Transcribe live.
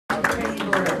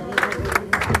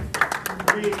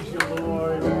Praise you,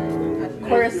 Lord.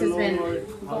 Chorus has been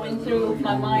going through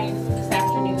my mind this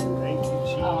afternoon. Thank you,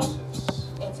 Jesus.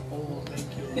 It's old. Thank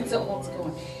you. It's old. It's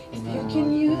going. If you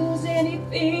can use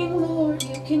anything, Lord,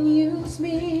 you can use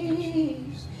me.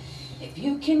 If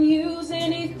you can use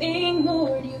anything,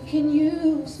 Lord, you can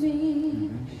use me.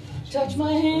 Touch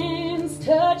my hands,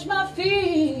 touch my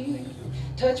feet,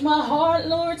 touch my heart,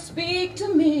 Lord, speak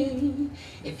to me.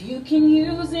 If you can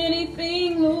use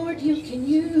anything, Lord, you can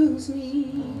use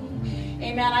me.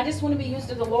 Amen. I just want to be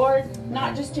used of the Lord,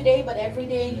 not just today, but every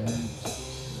day.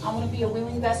 I want to be a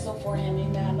willing vessel for Him.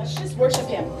 Amen. Let's just worship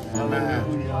Him.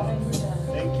 Hallelujah. Hallelujah.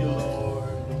 Thank you, Lord.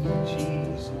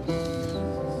 Jesus.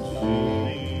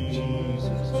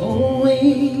 Jesus. Oh,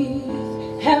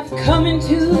 we have come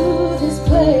into this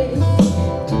place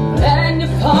to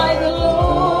magnify the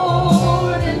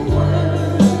Lord and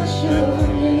worship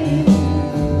Him.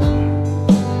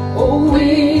 Oh,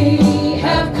 we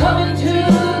have come into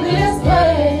this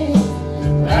place to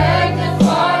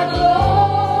magnify the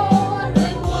Lord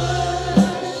and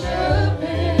worship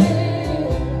Him.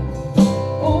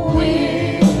 Oh, we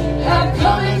have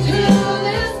come into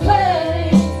this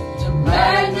place to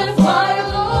magnify the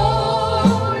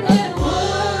Lord and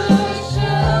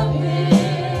worship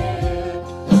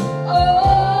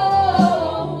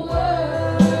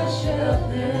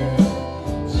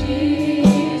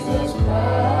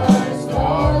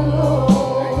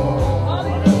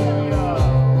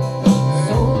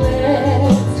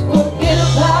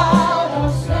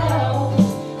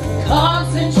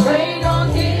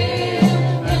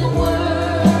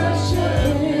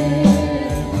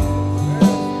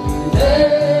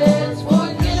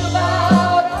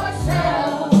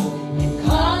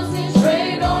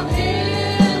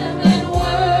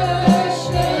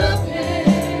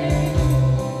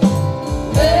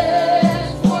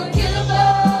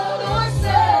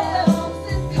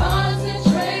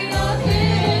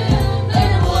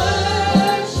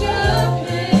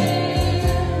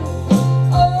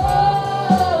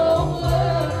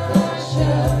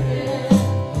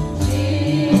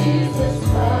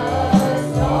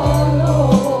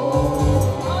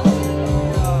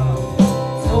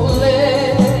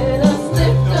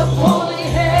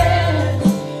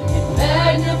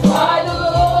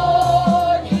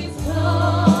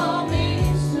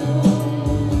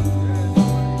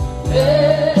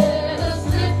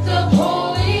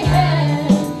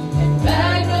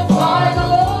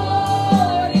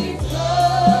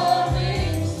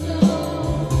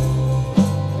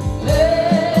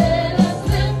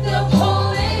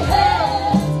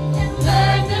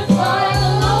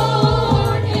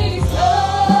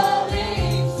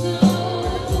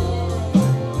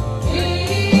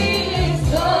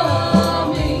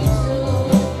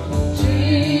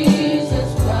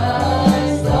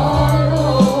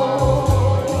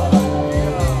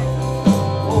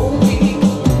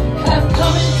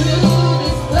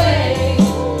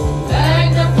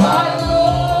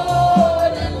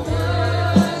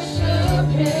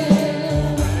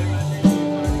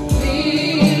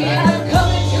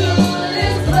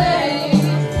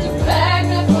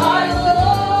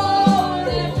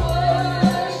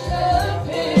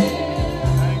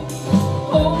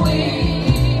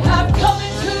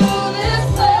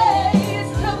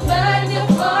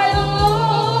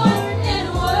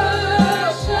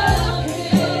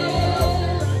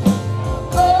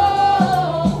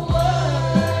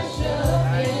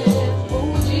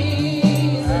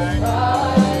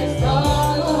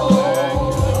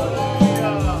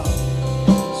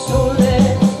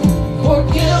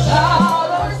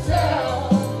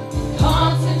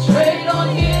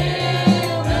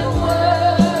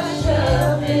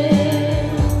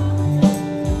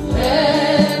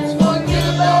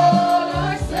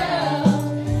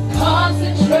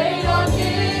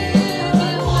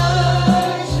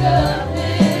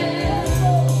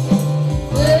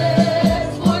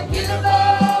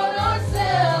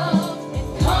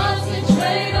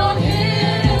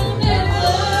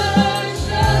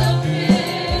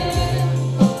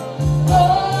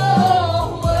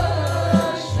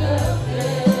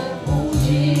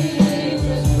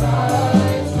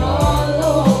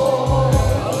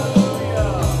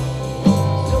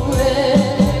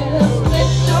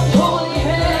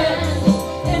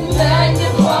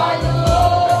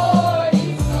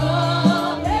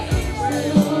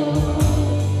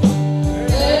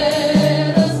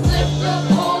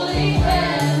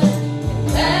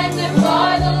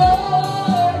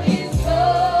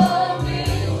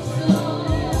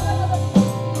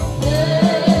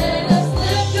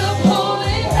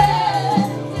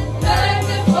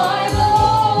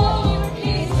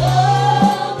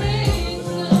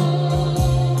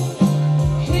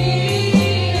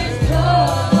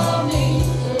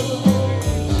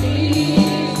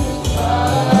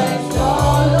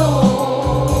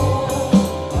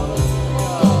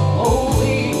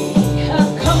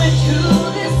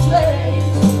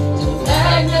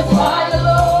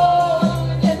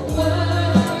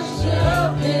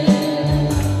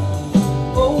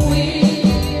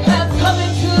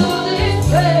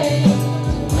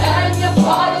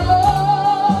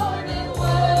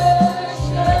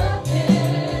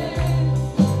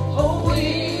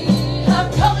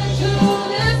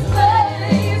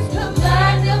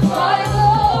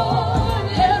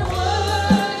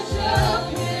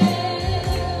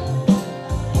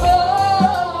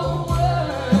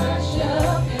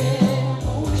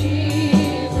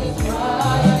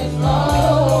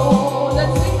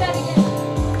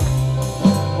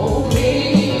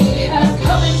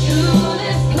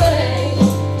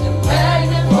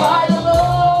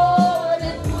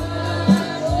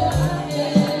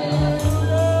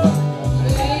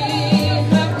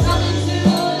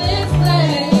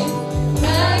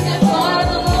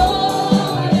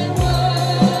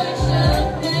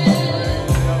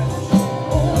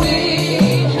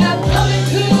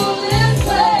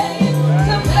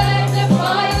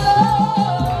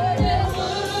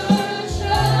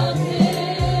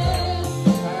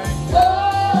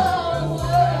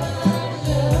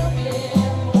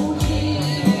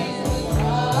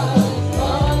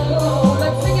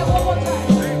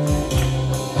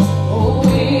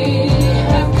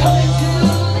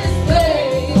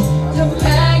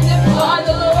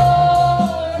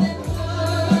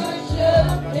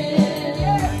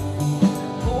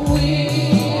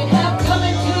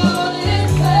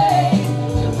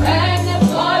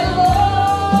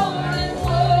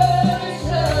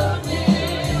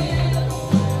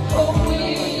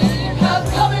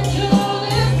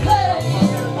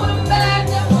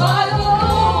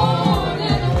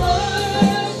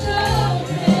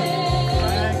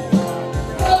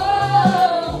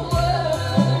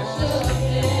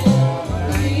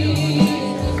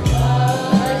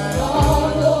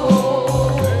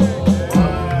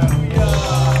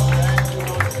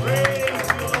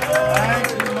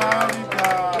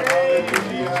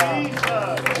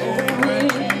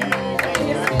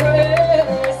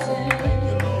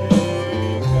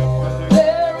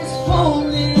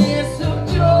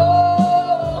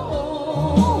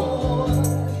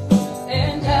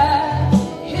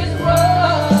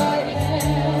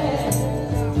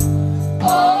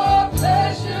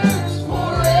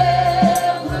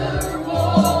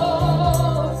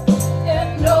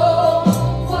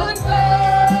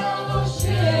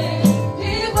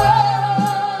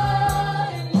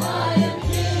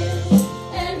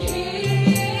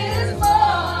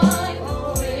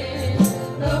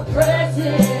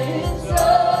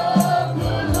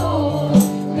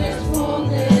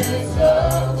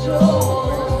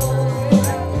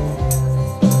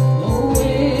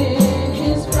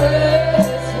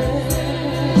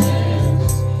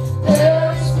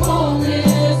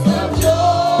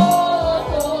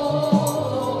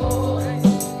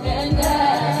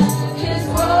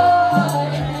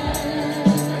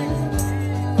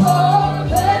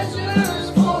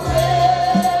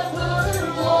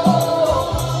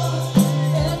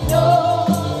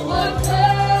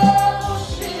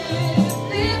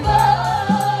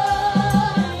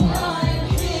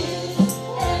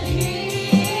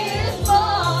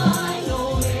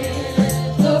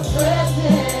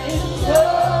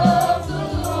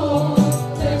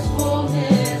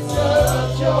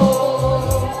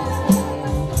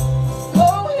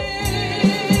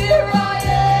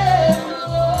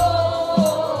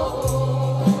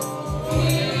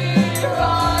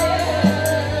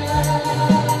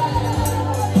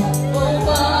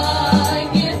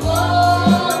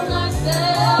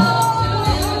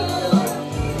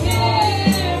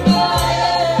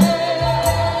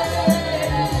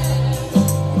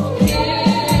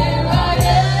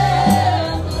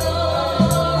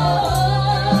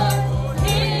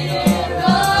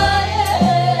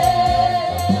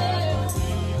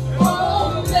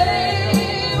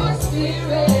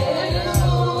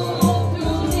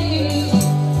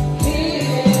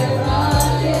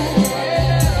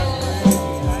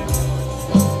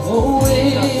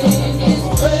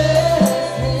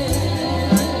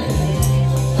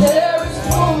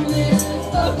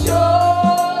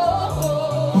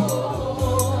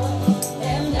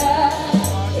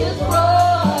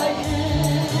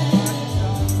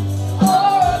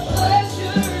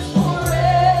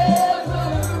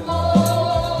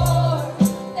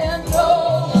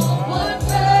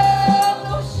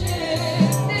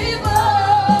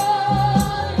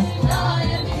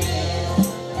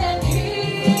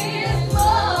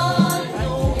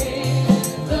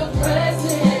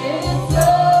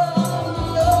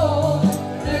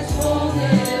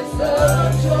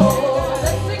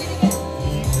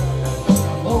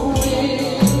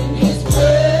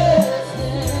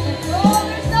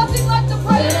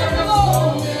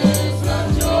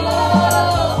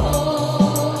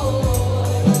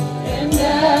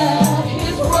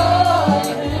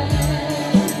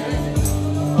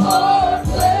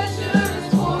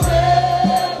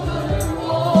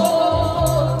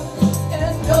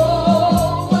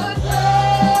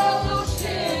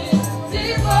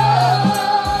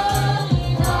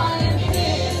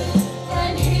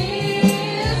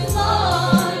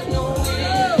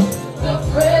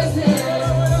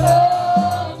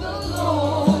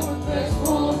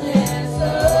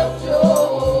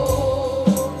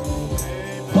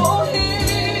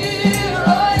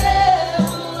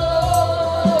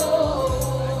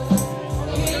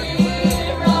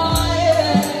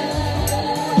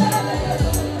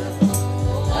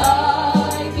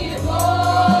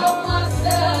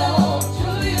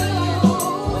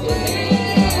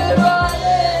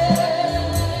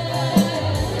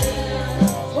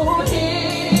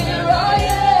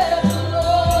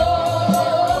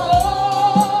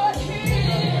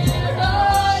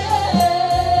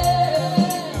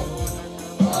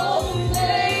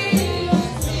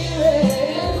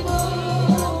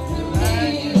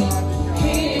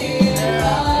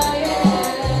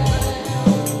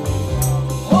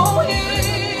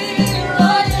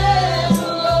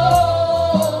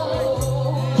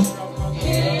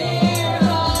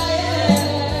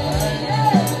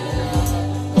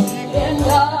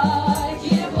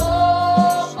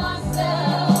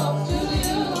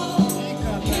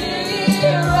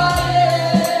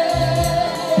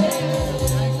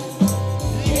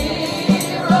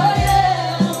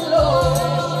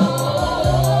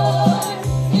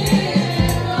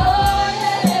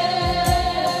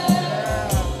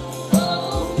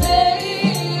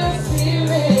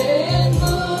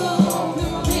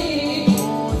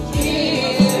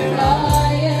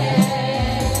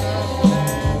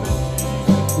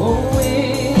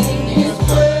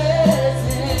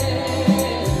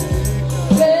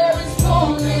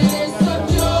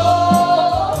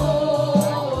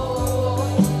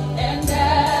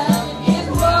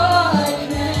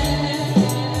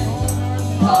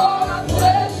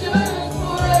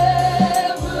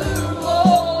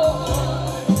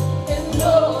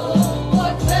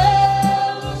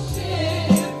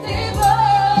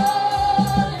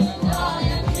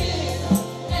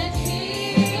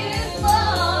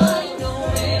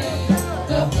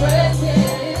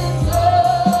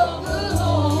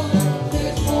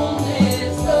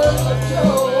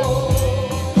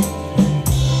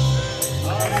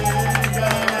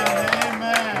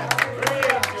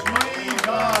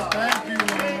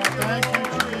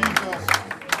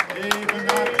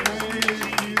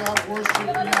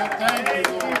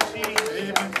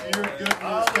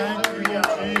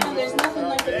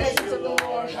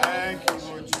Thank you,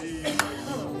 Lord Jesus.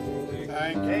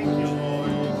 Thank you, Lord.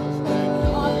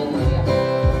 Hallelujah.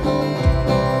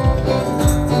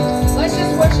 Let's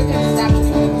just worship him this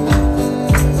afternoon.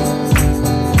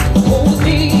 Oh,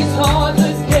 these are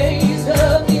the days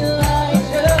of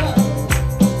Elijah,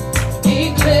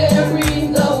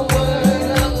 declaring the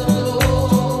word of the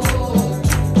Lord.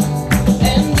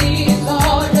 And these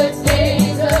are the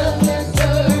days of their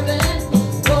servant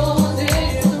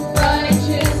Moses,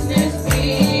 righteousness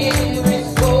being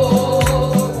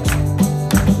restored.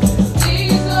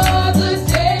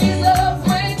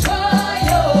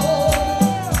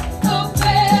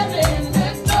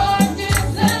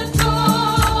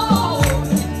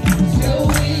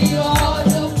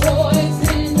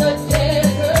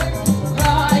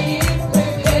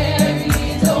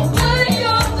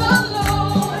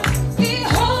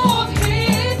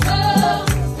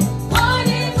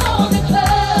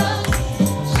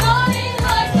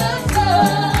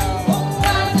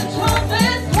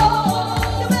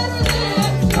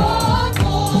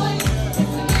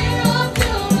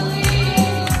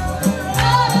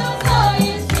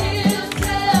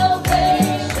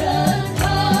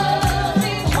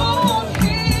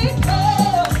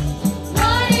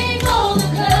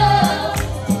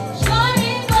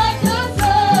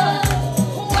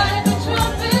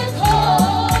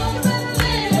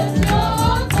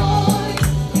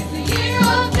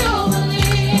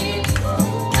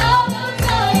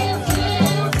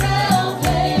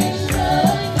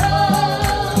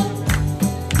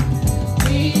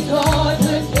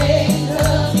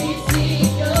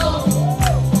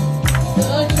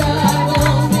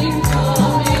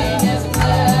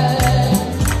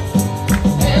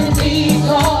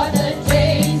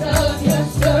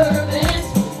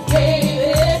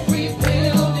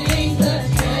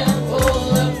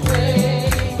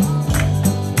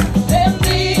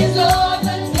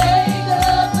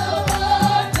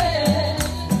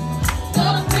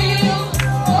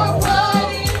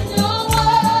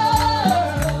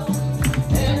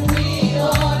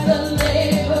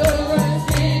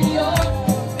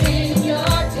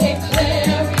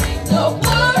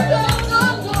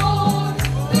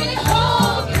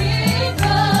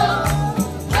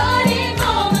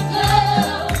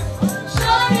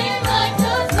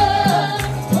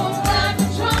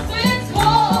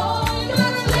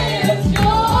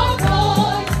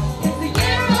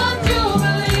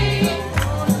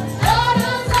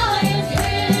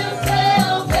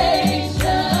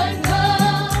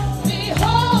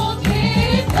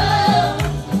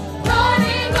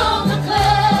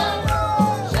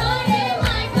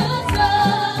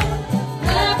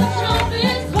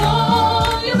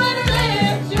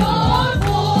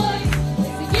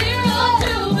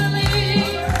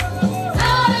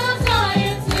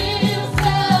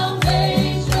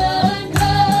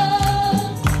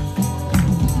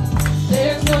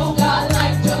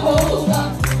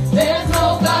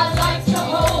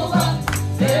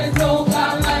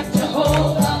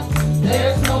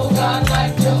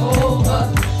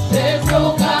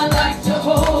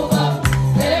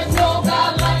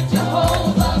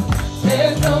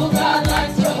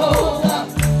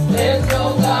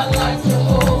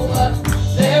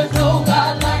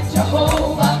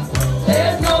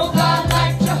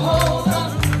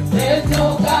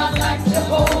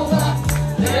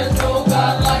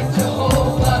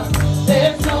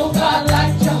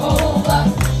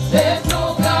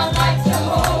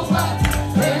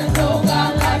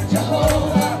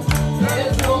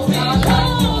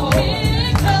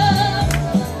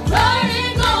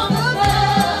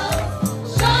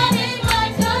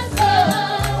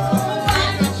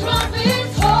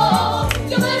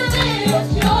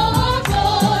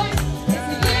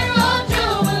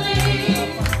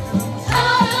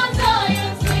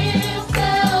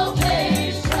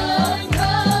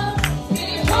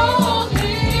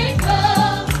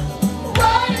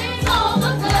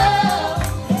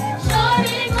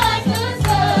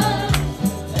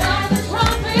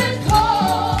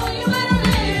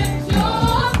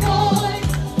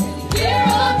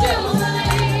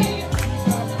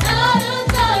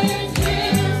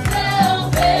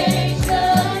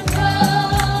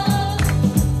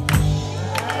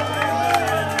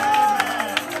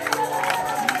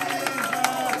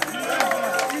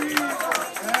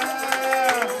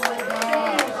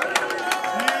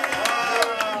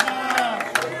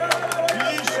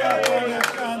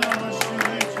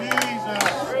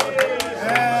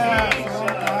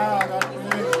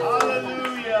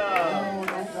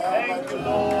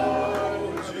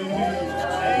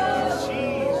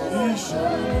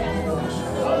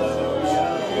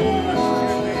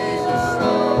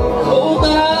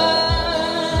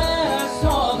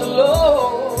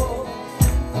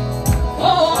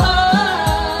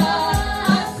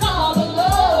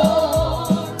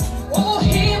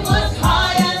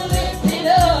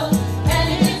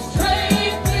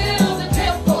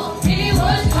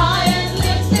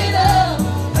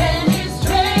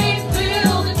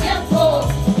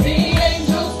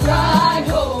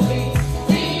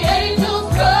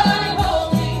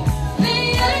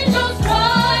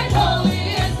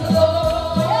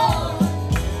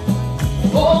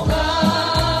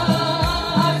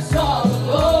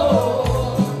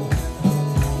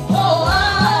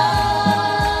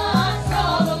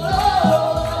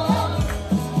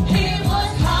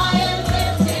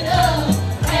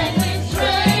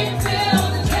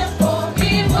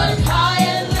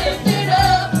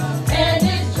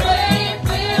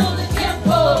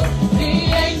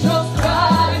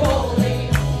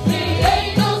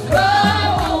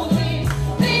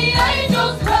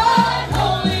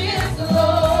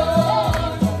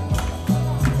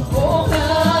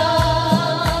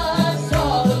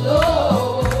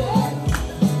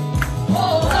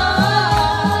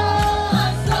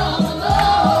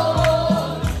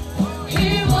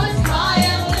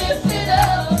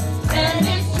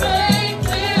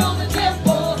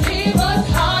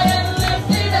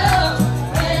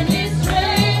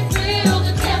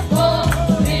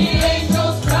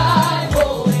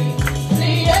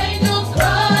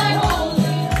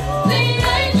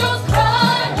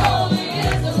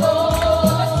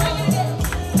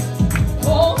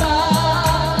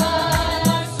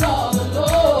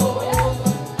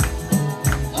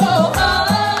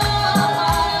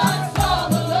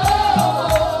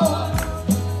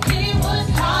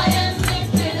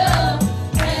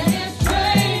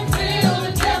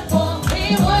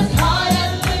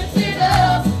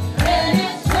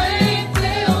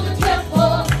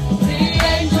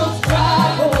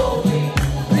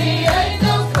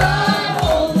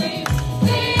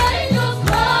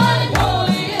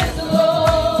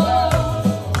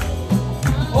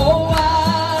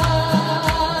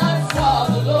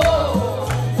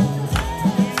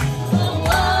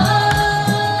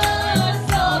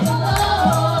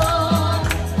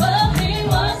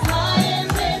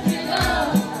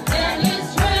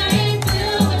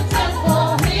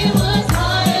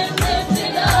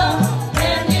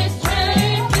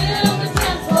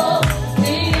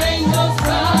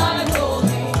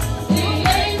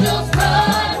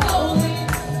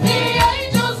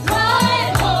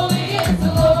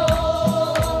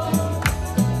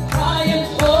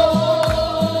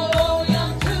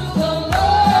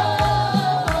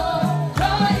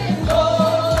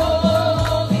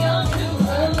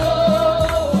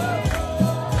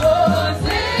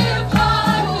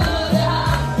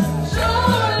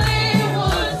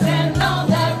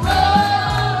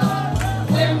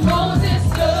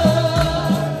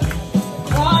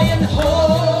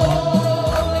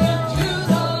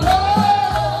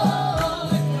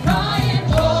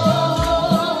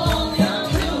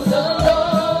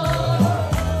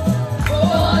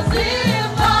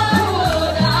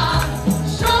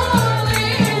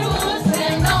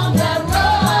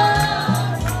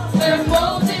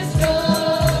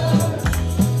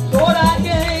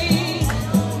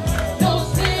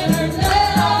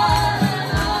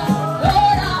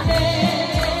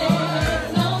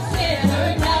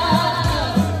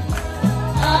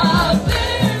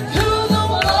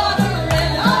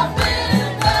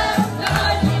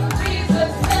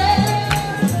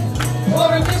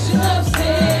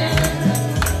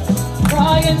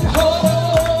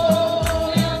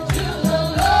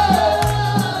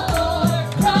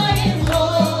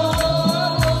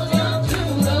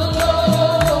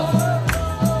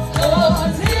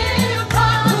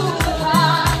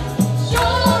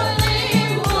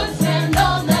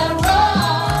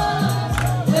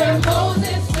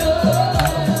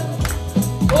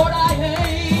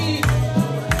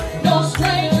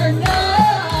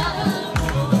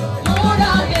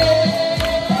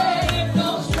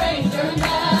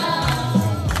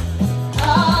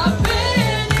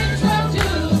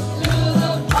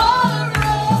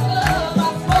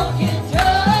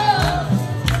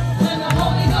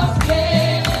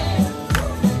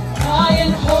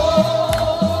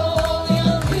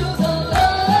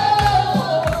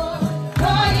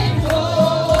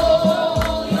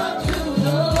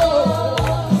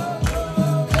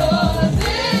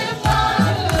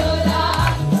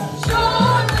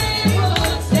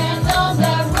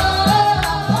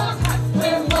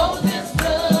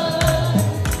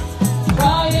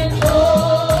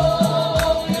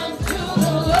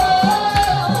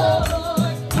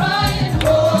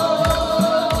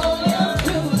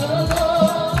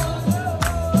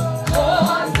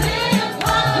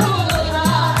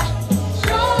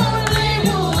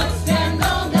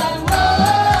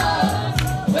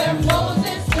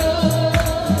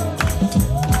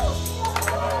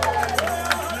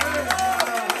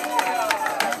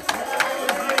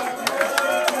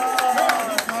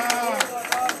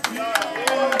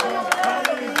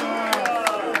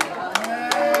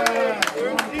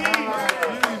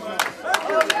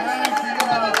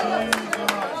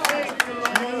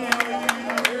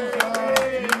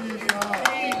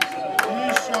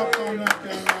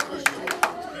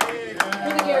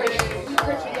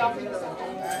 Thank you, Lord.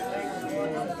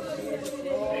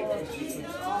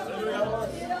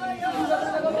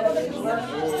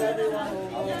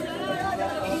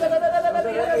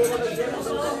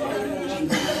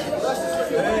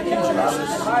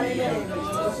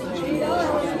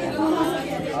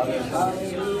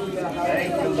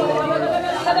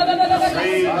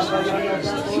 Praise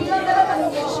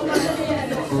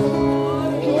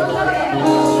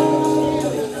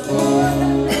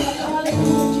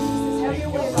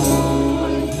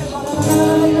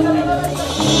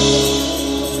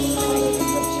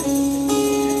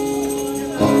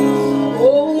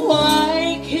Oh,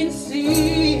 I can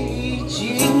see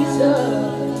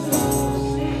Jesus.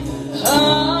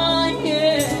 I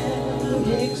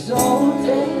am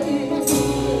exalted.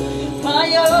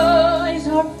 My eyes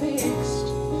are fixed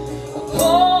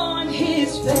upon Him.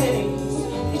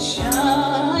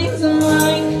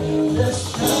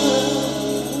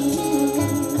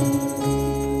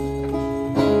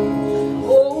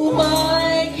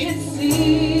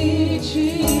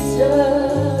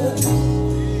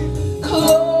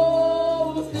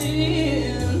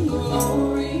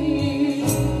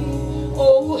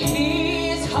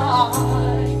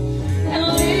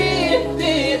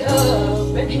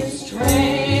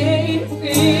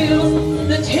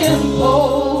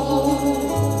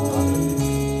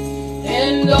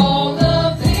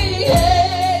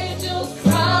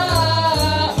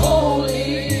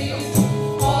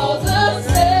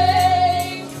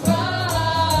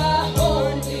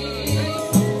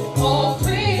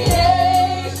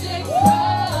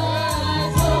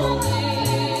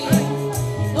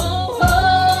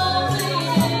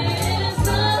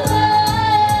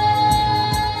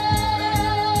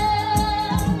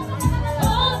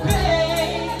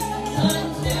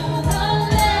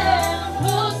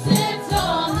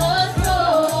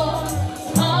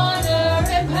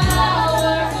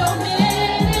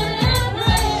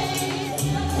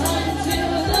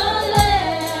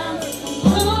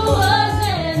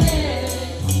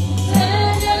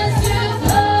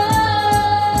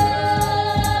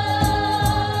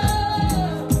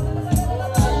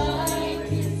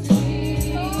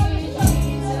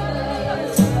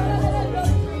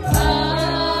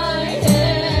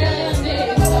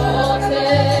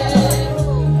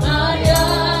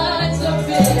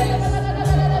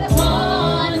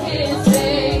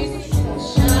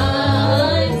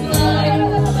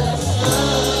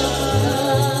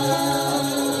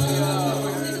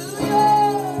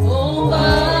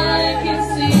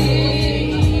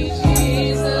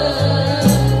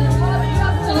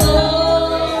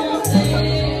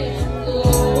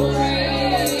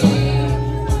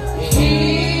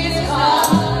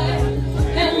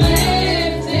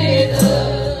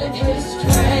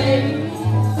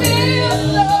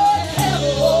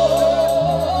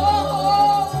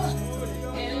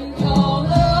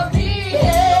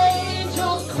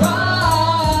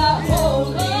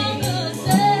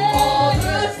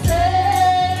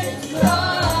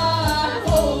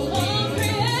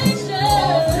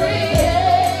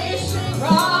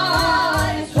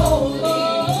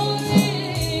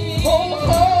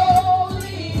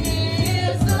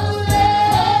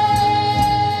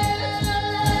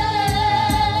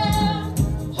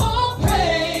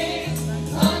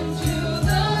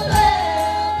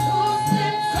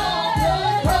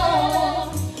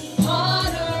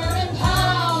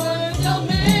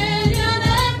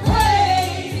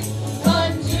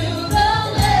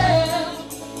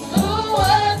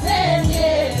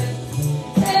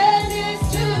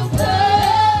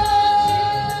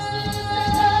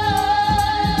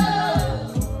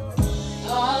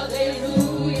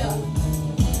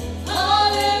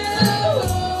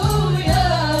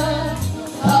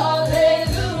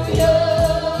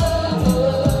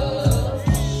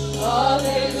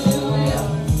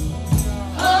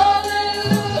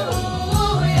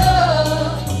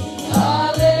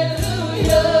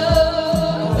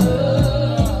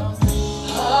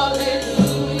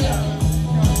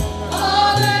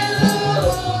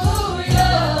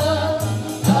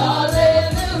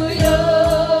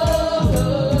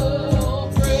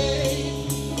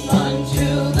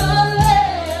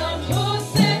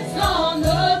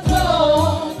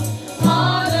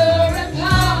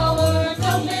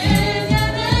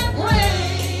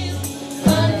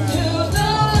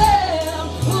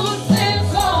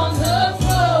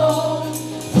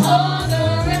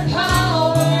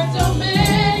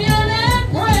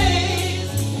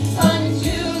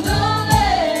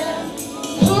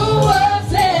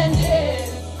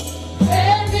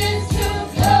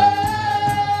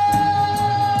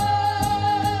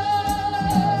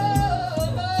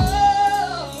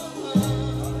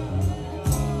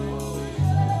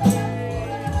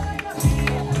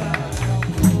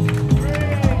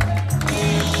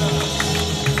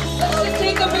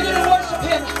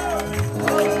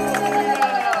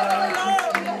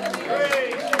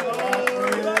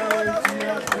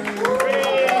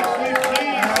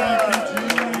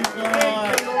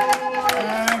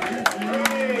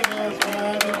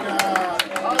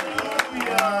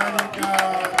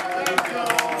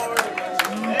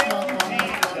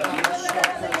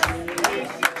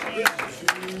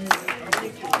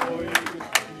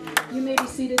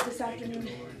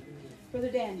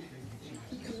 Brother Dan,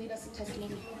 you can lead us in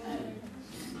testimony.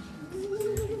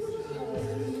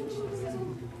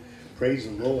 Praise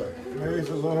the Lord. Praise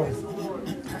the Lord.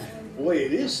 Boy,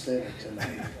 it is thinner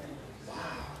tonight.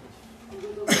 Wow.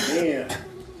 Man,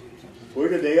 where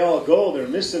did they all go? They're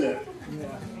missing it.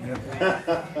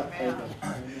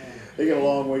 They got a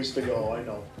long ways to go, I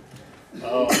know.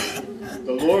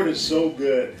 The Lord is so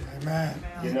good. Amen.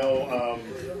 You know,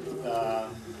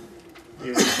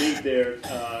 it was neat there.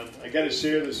 I got to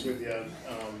share this with you.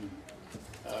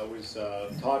 I was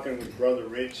talking with Brother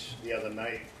Rich the other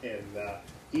night, and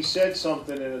he said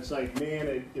something, and it's like, man,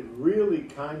 it really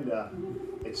kind of,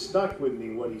 it stuck with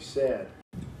me what he said.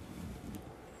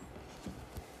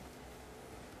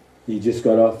 He just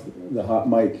got off the hot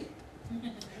mic.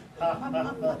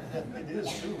 It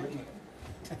is true, isn't it?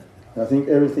 I think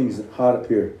everything's hot up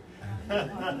here.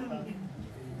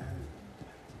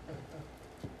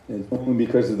 It's only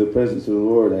because of the presence of the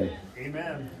Lord.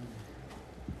 Amen.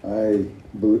 I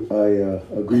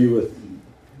agree with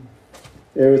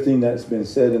everything that's been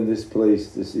said in this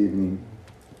place this evening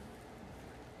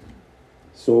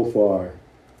so far.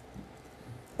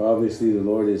 Obviously, the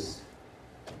Lord is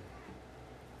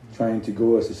trying to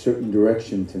go us a certain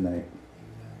direction tonight.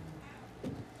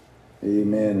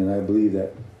 Amen. And I believe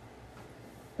that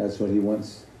that's what He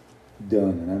wants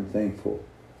done, and I'm thankful.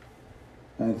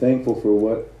 I'm thankful for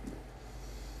what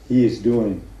He is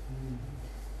doing.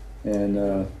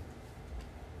 And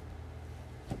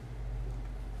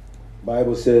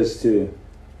Bible says to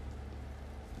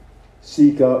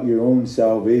seek out your own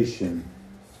salvation.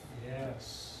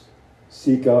 Yes.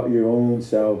 Seek out your own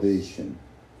salvation.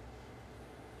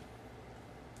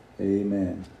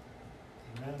 Amen.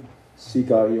 Amen.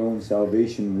 Seek out your own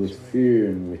salvation with fear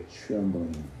and with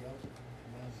trembling.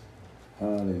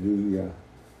 Hallelujah.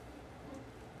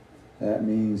 That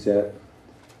means that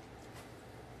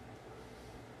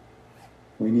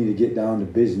we need to get down to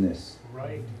business.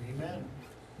 Right. Amen.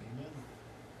 Amen.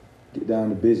 Get down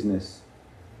to business.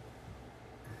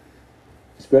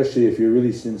 Especially if you're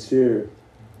really sincere.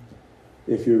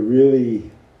 If you're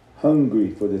really hungry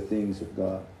for the things of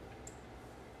God.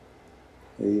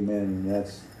 Amen.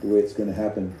 That's the way it's going to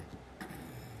happen.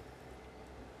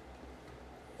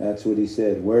 That's what He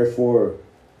said. Wherefore,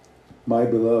 my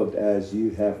beloved, as you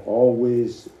have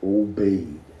always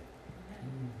obeyed.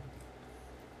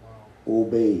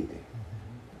 Obeyed.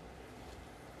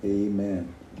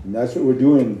 Amen. And that's what we're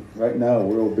doing right now.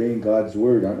 We're obeying God's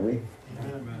word, aren't we?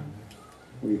 Amen.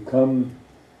 We've come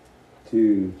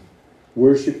to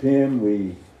worship Him.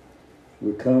 We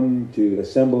come to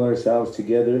assemble ourselves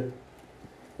together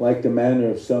like the manner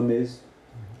of some is.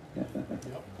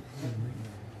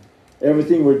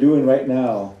 Everything we're doing right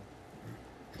now,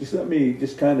 just let me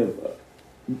just kind of,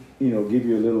 give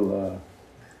you a little,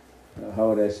 how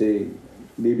would I say,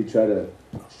 maybe try to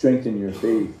strengthen your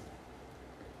faith.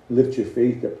 Lift your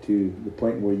faith up to the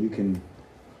point where you can,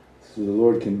 so the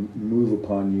Lord can move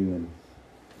upon you and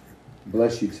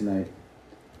bless you tonight.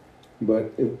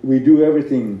 But if we do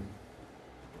everything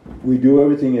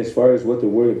as far as what the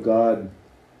Word of God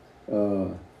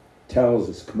tells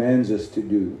us, commands us to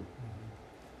do,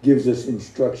 gives us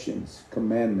instructions,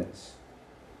 commandments.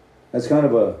 That's kind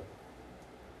of a,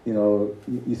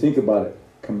 you think about it,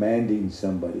 commanding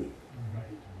somebody. Right.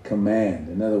 Command.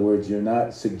 In other words, you're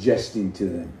not suggesting to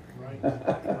them. Right.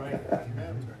 Right.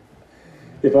 Amen.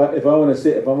 If I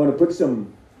want to put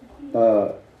some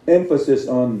emphasis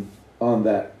on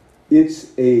that,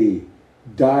 it's a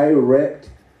directive.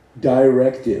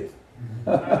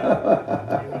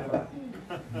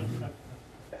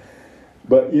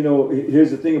 But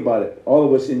here's the thing about it. All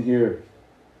of us in here,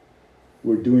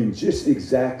 we're doing just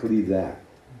exactly that.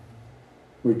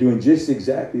 We're doing just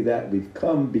exactly that. We've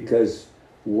come because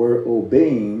we're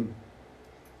obeying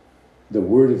the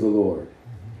word of the Lord.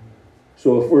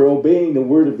 So if we're obeying the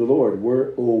word of the Lord,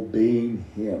 we're obeying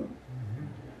Him.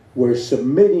 We're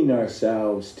submitting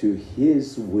ourselves to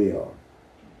His will.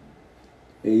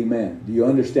 Amen. Do you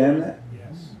understand that?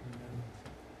 Yes.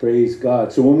 Praise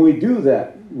God. So when we do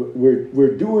that,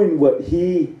 we're doing what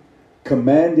He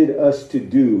commanded us to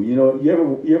do. You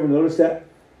ever notice that?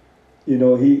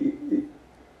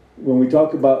 When we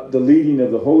talk about the leading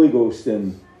of the Holy Ghost,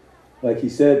 and like He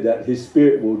said, that His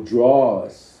Spirit will draw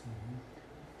us.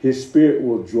 His Spirit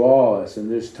will draw us.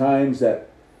 And there's times that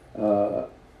I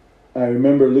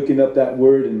remember looking up that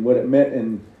word and what it meant,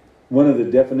 and one of the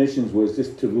definitions was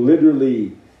just to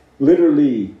literally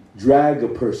drag a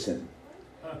person.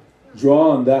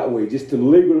 Drawn that way, just to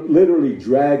literally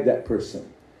drag that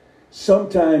person.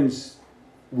 Sometimes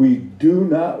we do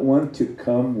not want to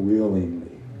come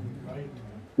willingly. Right.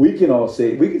 We can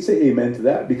say amen to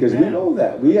that because we know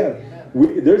that.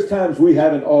 There's times we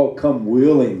haven't all come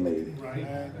willingly. Right.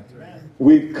 Amen.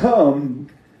 We've come,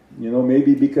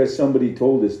 maybe because somebody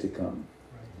told us to come.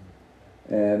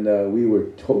 And we were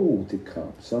told to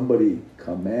come. Somebody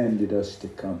commanded us to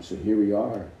come. So here we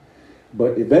are.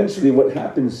 But eventually what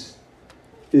happens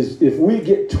is if we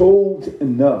get told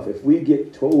enough,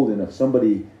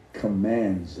 somebody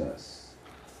commands us.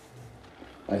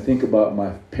 I think about my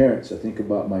parents. I think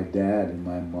about my dad and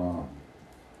my mom.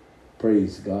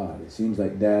 Praise God. It seems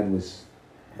like Dad was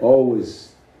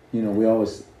always, we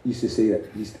always used to say that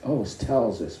he always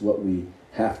tells us what we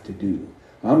have to do.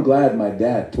 I'm glad my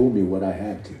dad told me what I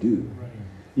had to do.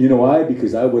 You know why?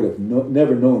 Because I would have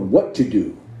never known what to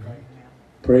do.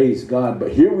 Praise God.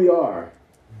 But here we are.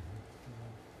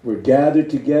 We're gathered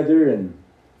together and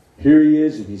here he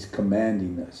is and he's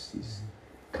commanding us. He's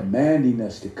commanding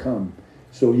us to come.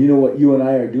 So you know what you and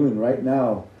I are doing right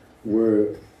now?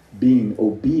 We're being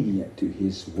obedient to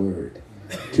his word,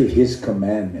 to his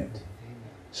commandment.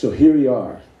 So here we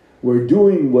are. We're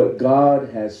doing what God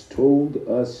has told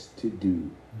us to do.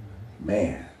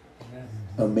 Man,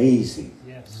 amazing.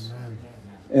 Yes.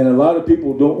 And a lot of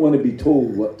people don't want to be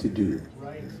told what to do.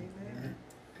 Right.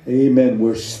 Amen.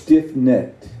 We're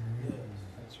stiff-necked.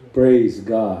 That's right. Praise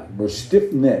God. We're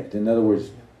stiff-necked. In other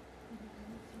words,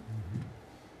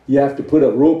 you have to put a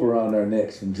rope around our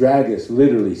necks and drag us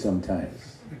literally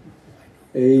sometimes.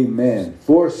 Amen.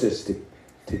 Force us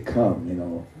to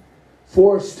come,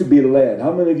 Forced to be led.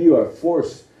 How many of you are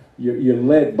forced? You're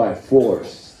led by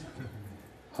force.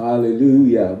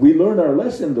 Hallelujah. We learn our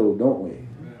lesson though, don't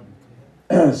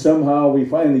we? Somehow we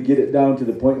finally get it down to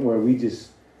the point where we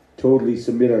just totally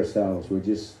submit ourselves.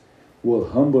 We'll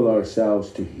humble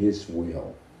ourselves to his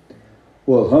will.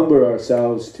 We'll humble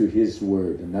ourselves to his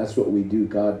word. And that's what we do.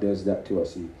 God does that to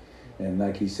us. And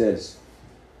like he says,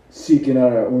 seeking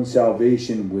out our own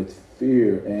salvation with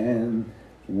fear and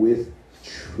with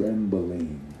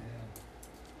trembling.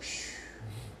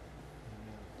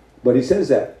 But he says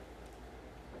that.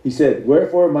 He said,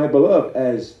 wherefore, my beloved,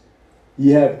 as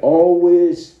ye have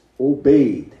always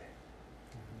obeyed.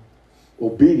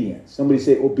 Obedience. Somebody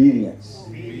say obedience.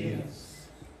 Obedience.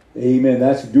 Amen.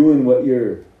 That's doing what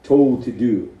you're told to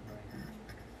do.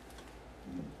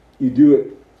 You do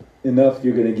it enough,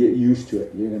 you're going to get used to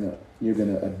it. You're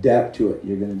going to adapt to it.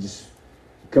 You're going to just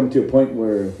come to a point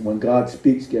where when God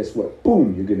speaks, guess what?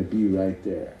 Boom, you're going to be right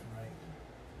there.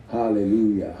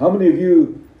 Hallelujah. How many of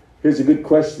you, here's a good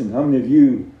question, how many of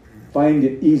you find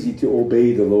it easy to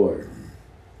obey the Lord?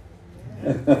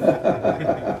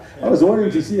 I was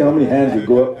wondering to see how many hands would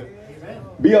go up.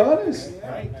 Be honest.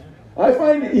 I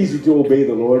find it easy to obey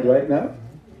the Lord right now.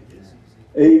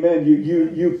 Amen.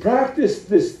 You practice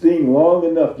this thing long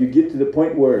enough, you get to the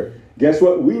point where, guess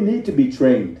what? We need to be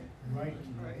trained. Right.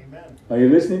 Amen. Are you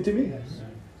listening to me? Yes.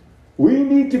 We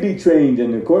need to be trained,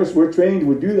 and of course we're trained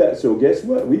to do that. So guess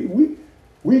what?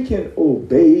 We can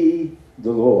obey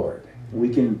the Lord. We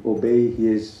can obey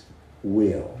his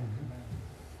will.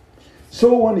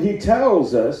 So when he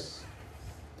tells us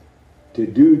to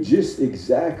do just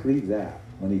exactly that,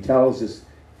 when he tells us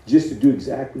just to do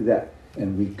exactly that,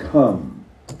 and we come,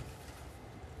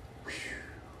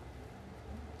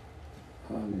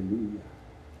 hallelujah,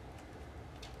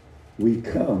 we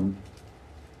come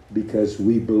because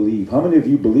we believe. How many of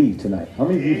you believe tonight? How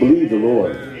many of you believe the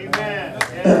Lord? Amen.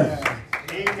 Yes.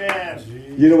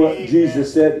 Amen. You know what Amen.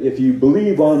 Jesus said? If you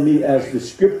believe on me as the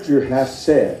scripture has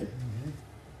said,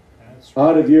 That's right.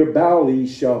 out of your belly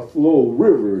shall flow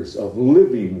rivers of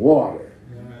living water.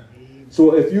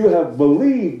 So if you have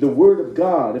believed the word of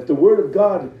God, if the word of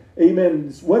God,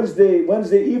 amen,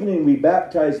 Wednesday evening we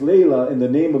baptized Layla in the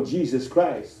name of Jesus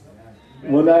Christ.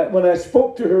 When I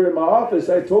spoke to her in my office,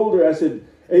 I told her, I said,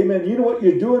 amen, you know what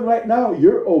you're doing right now?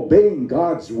 You're obeying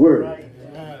God's word.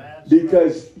 Right. That's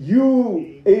Because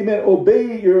you, amen,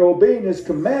 you're obeying his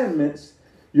commandments.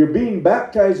 You're being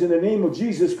baptized in the name of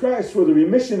Jesus Christ for the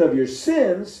remission of your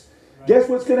sins. Guess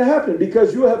what's going to happen?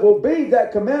 Because you have obeyed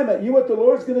that commandment. You know what the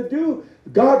Lord's going to do?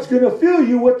 God's going to fill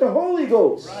you with the Holy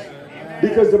Ghost. right. Amen.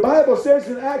 Because the Bible says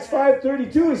in Acts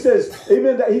 5:32, he says,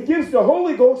 amen, that he gives the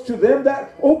Holy Ghost to them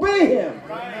that obey him.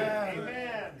 Right.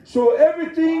 Amen. So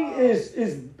everything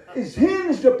is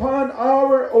hinged upon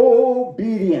our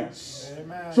obedience.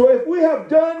 Amen. So if we have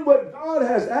done what God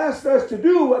has asked us to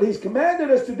do, what he's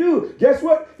commanded us to do, guess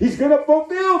what? He's going to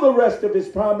fulfill the rest of his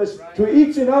promise to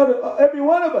each and every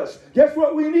one of us. Guess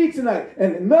what we need tonight?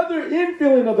 Another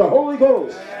infilling of the Holy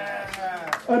Ghost.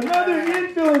 Another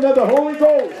infilling of the Holy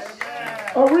Ghost.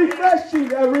 A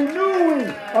refreshing, a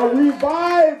renewing, a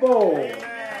revival.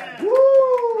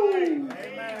 Woo!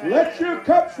 Let your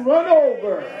cups run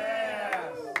over.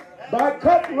 My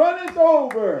cup runneth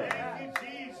over.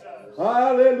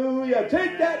 Hallelujah.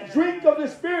 Take that drink of the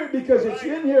Spirit because it's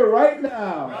in here right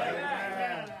now.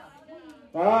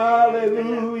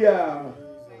 Hallelujah.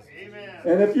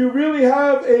 And if you really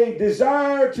have a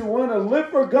desire to want to live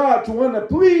for God, to want to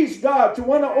please God, to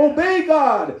want to obey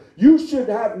God, you should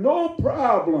have no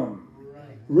problem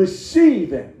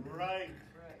receiving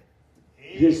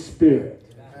His Spirit.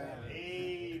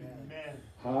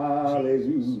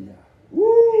 Hallelujah.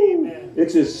 Woo!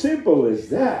 It's as simple as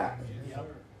that.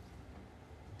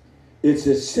 It's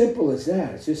as simple as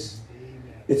that.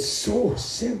 It's so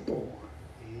simple.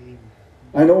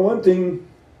 I know one thing,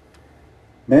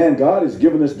 man, God has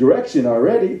given us direction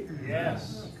already.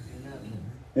 Yes.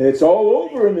 It's all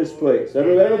over in this place.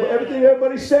 Everything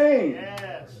everybody's saying.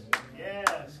 Yes.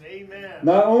 Yes. Amen.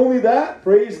 Not only that,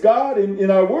 praise God, in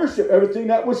our worship, everything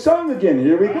that was sung again.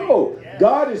 Here we go. Yes.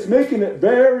 God is making it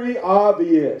very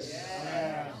obvious.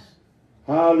 Yes.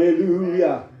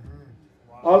 Hallelujah.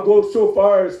 I'll go so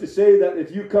far as to say that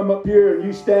if you come up here and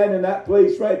you stand in that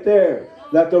place right there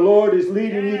that the Lord is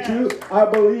leading you to, I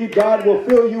believe God will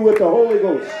fill you with the Holy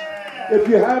Ghost. If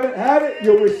you haven't had it,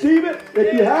 you'll receive it.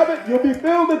 If you haven't, you'll be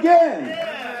filled again.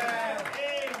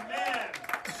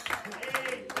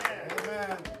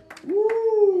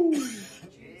 Woo.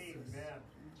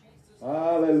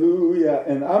 Hallelujah.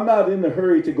 And I'm not in a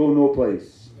hurry to go no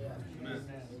place.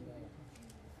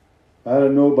 I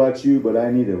don't know about you, but I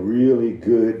need a really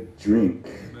good drink.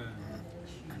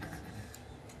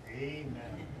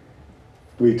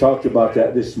 We talked about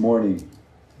that this morning.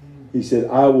 He said,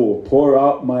 I will pour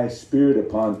out my Spirit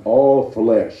upon all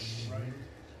flesh.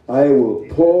 I will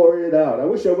pour it out. I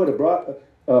wish I would have brought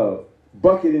a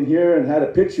bucket in here and had a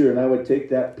pitcher, and I would take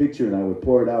that pitcher and I would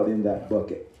pour it out in that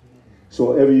bucket.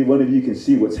 So every one of you can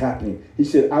see what's happening. He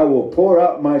said, I will pour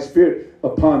out my Spirit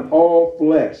upon all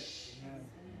flesh.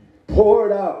 Pour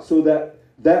it out so that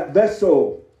that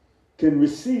vessel can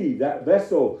receive, that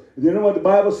vessel. You know what the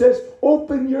Bible says?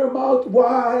 Open your mouth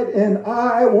wide and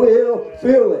I will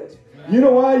fill it. You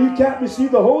know why you can't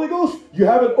receive the Holy Ghost? You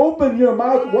haven't opened your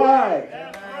mouth wide.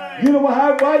 You know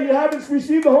why you haven't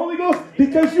received the Holy Ghost?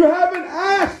 Because you haven't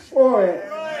asked for it.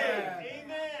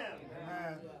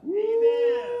 Woo-wee.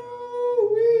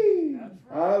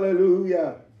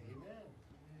 Hallelujah.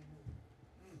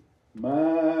 My.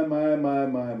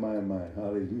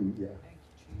 Hallelujah.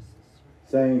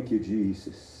 Thank you,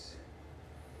 Jesus.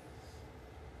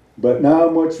 But now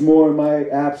much more in my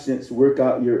absence, work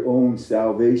out your own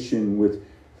salvation with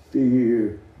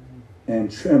fear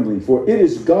and trembling. For it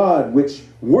is God which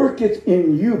worketh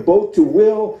in you both to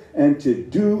will and to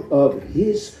do of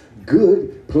His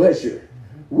good pleasure.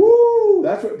 Woo!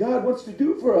 That's what God wants to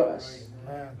do for us.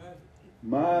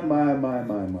 My.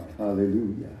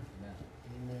 Hallelujah.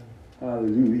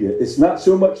 Hallelujah. It's not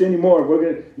so much anymore. We're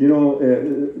going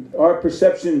to, our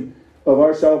perception of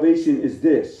our salvation is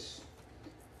this.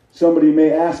 Somebody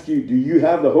may ask you, do you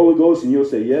have the Holy Ghost? And you'll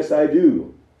say, yes, I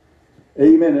do.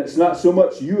 Amen. It's not so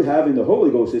much you having the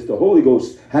Holy Ghost. It's the Holy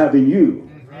Ghost having you.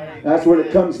 That's what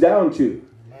it comes down to.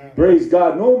 Praise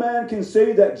God. No man can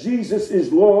say that Jesus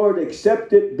is Lord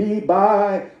except it be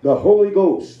by the Holy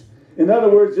Ghost. In other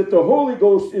words, if the Holy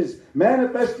Ghost is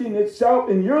manifesting itself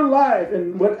in your life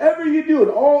and whatever you do in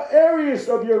all areas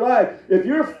of your life, if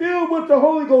you're filled with the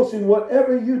Holy Ghost in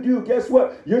whatever you do, guess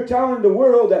what? You're telling the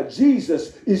world that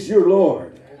Jesus is your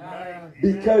Lord.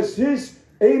 Because His,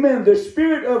 amen, the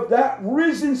Spirit of that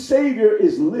risen Savior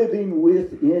is living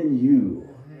within you.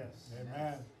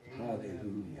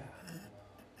 Hallelujah.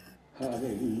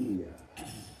 Hallelujah.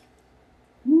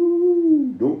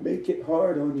 Woo, don't make it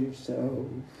hard on yourself.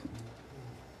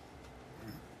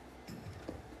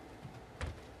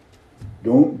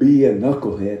 Don't be a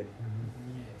knucklehead.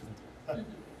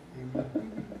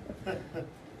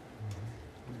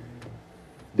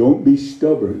 Don't be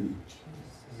stubborn.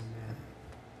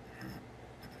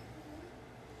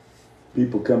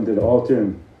 People come to the altar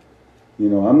and,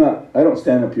 I don't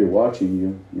stand up here watching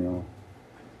you,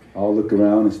 I'll look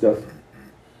around and stuff.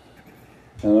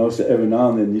 And also every now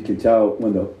and then you can tell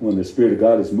when the Spirit of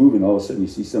God is moving, all of a sudden you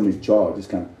see somebody's jaw just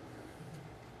kind of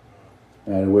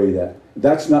right away.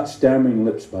 That's not stammering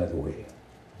lips, by the way.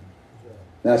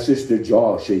 That's just their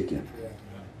jaw shaking.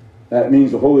 That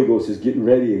means the Holy Ghost is getting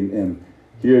ready, and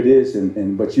here it is.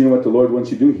 But you know what the Lord wants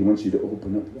you to do? He wants you to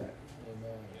open up that.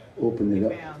 Open it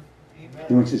up.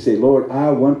 He wants you to say, Lord, I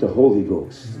want the Holy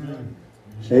Ghost.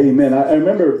 Amen. I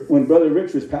remember when Brother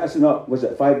Rich was passing out, was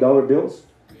it $5 bills?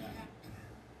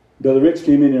 Brother Rich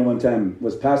came in here one time,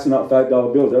 was passing out $5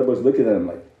 bills. Everybody was looking at him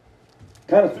like,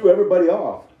 kind of threw everybody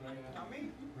off.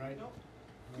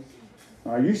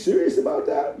 Are you serious about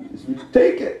that?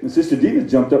 Take it. And Sister Dina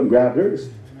jumped up and grabbed hers.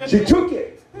 She took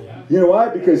it. You know why?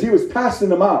 Because he was passing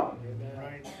them out.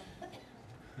 Right.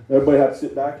 Everybody had to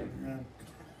sit back and,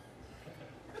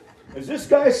 is this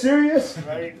guy serious?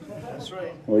 Right. That's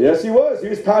right. Well, yes, he was. He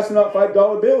was passing out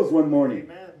 $5 bills one morning.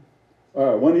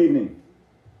 Amen. One evening.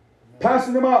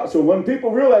 Passing them out. So when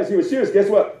people realized he was serious, guess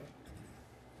what?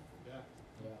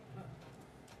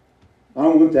 I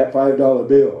don't want that $5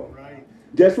 bill. Right.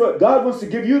 Guess what? God wants to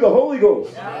give you the Holy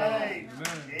Ghost. Right.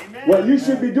 Amen. What you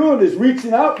should be doing is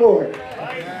reaching out for it.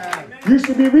 Right. You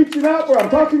should be reaching out for it. I'm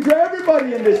talking to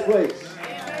everybody in this place.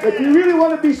 If you really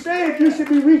want to be saved, you should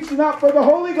be reaching out for the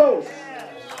Holy Ghost.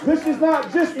 This is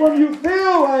not just when you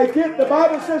feel like it. The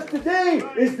Bible says today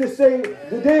is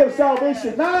the day of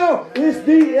salvation. Now is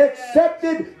the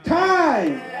accepted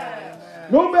time.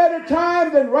 No better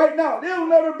time than right now. It'll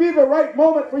never be the right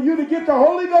moment for you to get the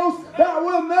Holy Ghost. That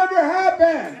will never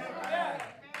happen.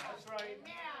 That's right.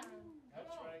 That's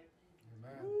right.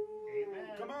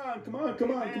 Amen.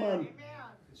 Come on.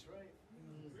 That's right.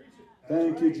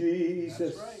 Thank you,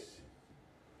 Jesus. That's right.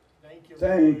 Thank you.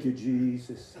 Thank you,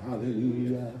 Jesus.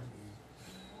 Hallelujah.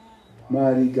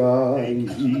 Mighty God, in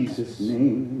Jesus'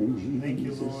 name, in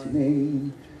Jesus'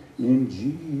 name, in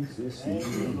Jesus' Thank you,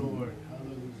 name. Lord.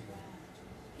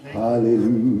 Hallelujah.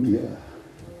 Hallelujah.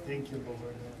 Thank you,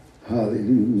 Lord.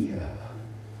 Hallelujah.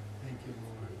 Thank you,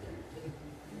 Lord.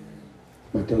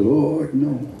 But the Lord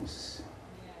knows.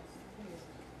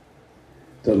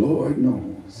 The Lord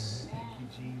knows. Thank you,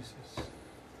 Jesus.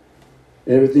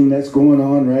 Everything that's going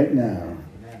on right now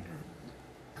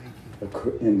Thank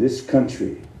you. in this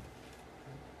country,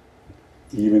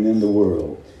 even in the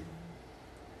world.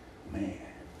 Man.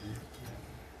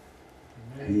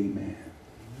 Amen.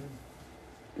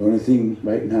 The only thing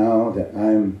right now that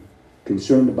I'm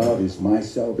concerned about is my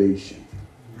salvation.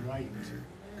 Right.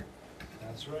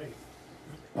 That's right.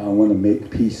 I want to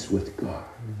make peace with God.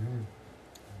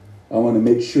 I want to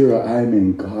make sure I'm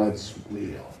in God's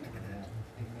will.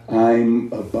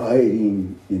 I'm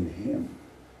abiding in Him.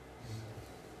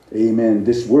 Amen.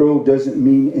 This world doesn't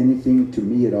mean anything to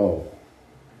me at all.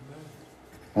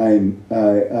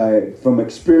 From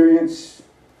experience,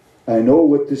 I know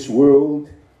what this world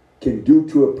can do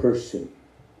to a person.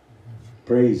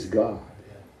 Praise God.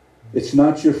 It's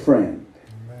not your friend.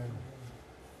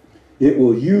 It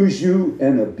will use you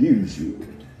and abuse you.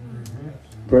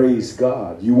 Praise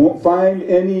God. You won't find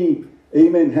any,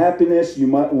 amen, happiness. You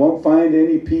won't find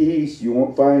any peace. You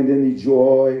won't find any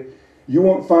joy. You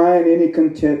won't find any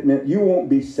contentment. You won't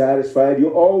be satisfied.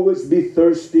 You'll always be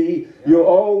thirsty. You'll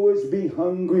always be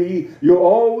hungry. You'll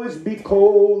always be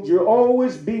cold. You'll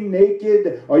always be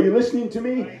naked. Are you listening to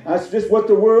me? That's just what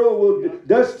the world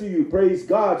does to you. Praise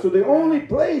God. So the only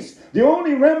place, the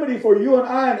only remedy for you and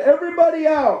I and everybody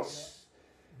else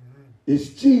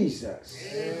is Jesus.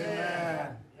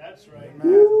 Amen. That's right.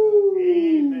 Woo.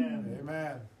 Amen.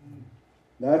 Amen.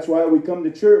 That's why we come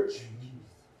to church.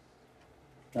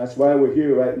 That's why we're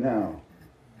here right now.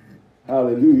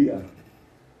 Hallelujah.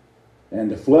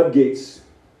 And the floodgates,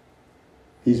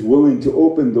 He's willing to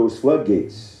open those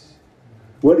floodgates.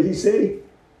 What did He say?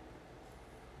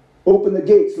 Open the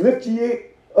gates. Lift ye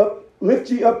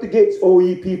up the gates, O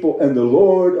ye people, and the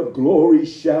Lord of glory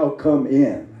shall come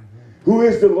in. Who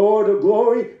is the Lord of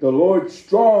glory? The Lord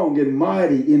strong and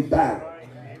mighty in battle.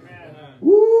 Amen.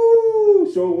 Woo!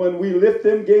 So when we lift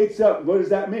them gates up, what does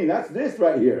that mean? That's this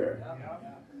right here.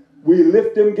 We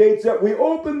lift them gates up. We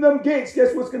open them gates.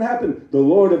 Guess what's going to happen? The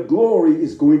Lord of glory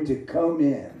is going to come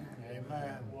in.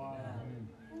 Amen. Wow.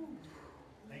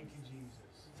 Thank you,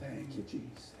 Jesus. Thank you,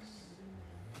 Jesus.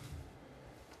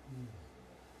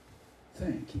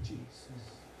 Thank you, Jesus.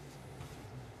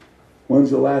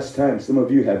 When's the last time some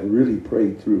of you have really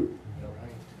prayed through?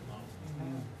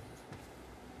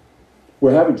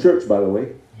 We're having church, by the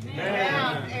way.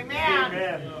 Amen.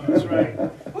 Amen. That's right.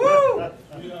 Woo!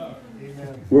 Amen.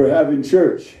 We're having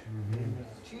church.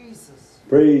 Jesus.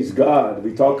 Praise God.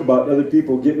 We talk about other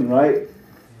people getting right.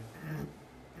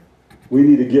 We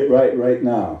need to get right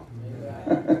now.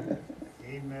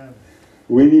 Amen.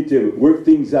 We need to work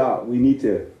things out. We need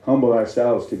to humble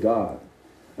ourselves to God.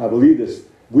 I believe this.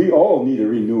 We all need a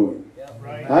renewing.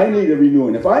 Right. I need a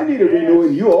renewing. If I need a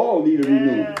renewing, you all need a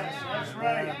renewing Yes, that's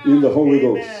right. in the Holy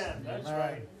Ghost. Amen. That's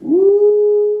right.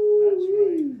 Woo! That's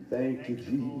right. Thank you, Thank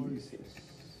you, Lord. Jesus.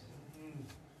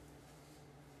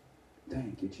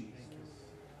 Thank you, Jesus.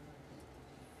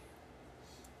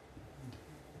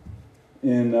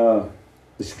 In the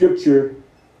scripture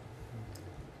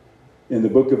in the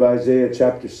book of Isaiah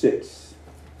chapter 6,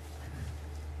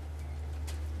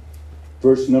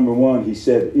 verse number 1, he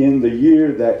said, in the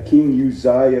year that King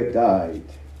Uzziah died,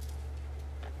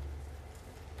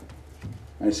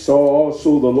 I saw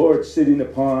also the Lord sitting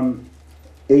upon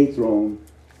a throne,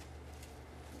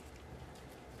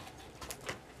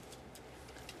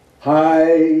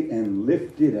 high and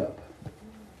lifted up,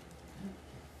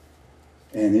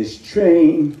 and his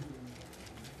train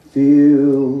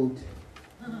filled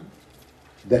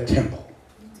the temple.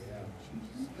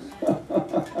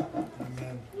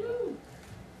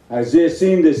 Isaiah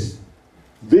seen this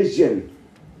vision.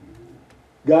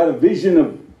 Got a vision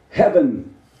of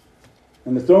heaven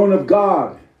and the throne of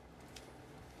God.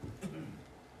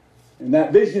 In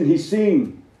that vision he's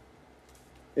seen,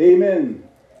 amen,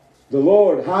 the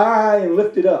Lord high and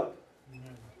lifted up.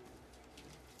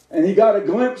 And he got a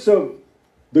glimpse of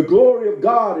the glory of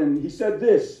God, and he said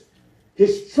this,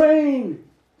 his train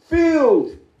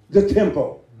filled the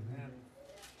temple.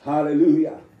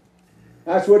 Hallelujah.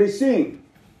 That's what he's seen.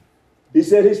 He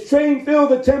said his train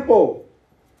filled the temple.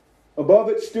 Above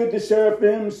it stood the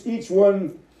seraphims. Each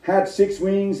one had 6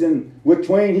 wings, and with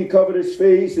twain he covered his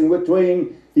face, and with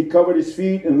twain he covered his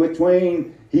feet, and with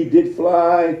twain he did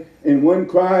fly. And one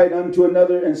cried unto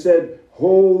another and said,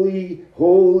 holy,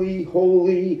 holy,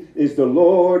 holy is the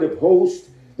Lord of hosts.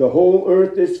 The whole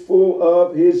earth is full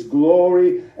of his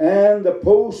glory. And the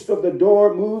post of the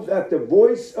door moved at the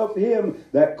voice of him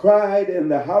that cried, and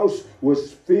the house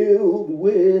was filled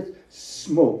with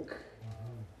smoke.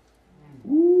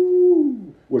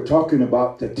 Ooh, we're talking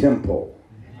about the temple.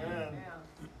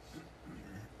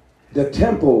 The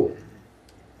temple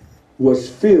was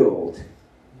filled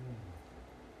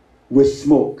with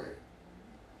smoke.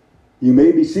 You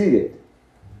may be seated.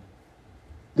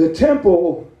 The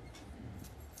temple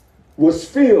was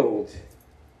filled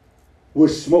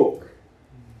with smoke.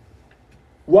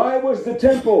 Why was the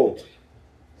temple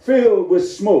filled with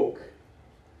smoke?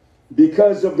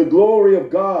 Because of the glory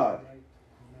of God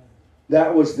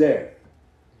that was there.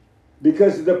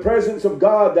 Because of the presence of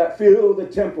God that filled the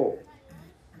temple.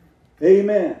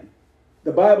 Amen.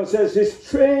 The Bible says his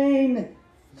train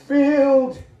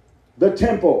filled the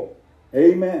temple.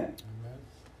 Amen.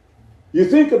 You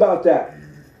think about that.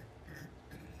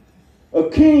 A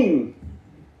king,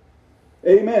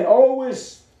 amen,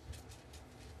 always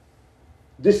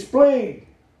displayed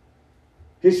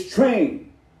his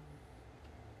train.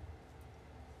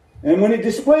 And when he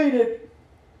displayed it,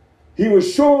 he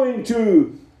was showing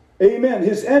to, amen,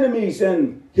 his enemies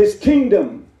and his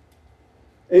kingdom,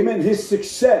 amen, his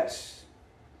success,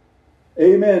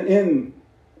 amen,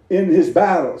 in his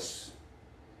battles,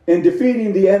 in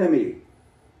defeating the enemy,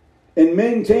 in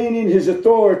maintaining his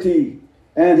authority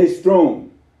and his throne.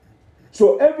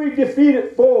 So every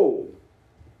defeated foe,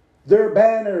 their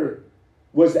banner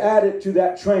was added to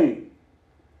that train.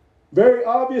 Very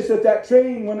obvious that that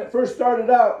train, when it first started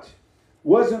out,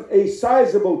 wasn't a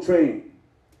sizable train.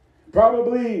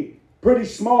 Probably pretty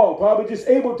small, probably just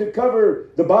able to cover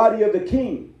the body of the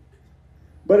king.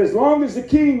 But as long as the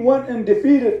king went and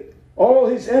defeated all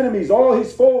his enemies, all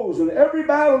his foes, and every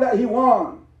battle that he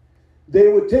won, they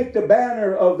would take the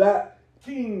banner of that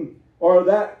king or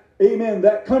that, amen,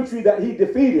 that country that he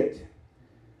defeated.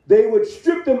 They would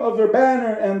strip them of their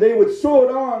banner and they would sew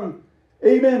it on,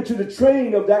 amen, to the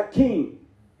train of that king.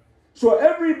 So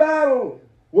every battle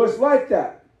was like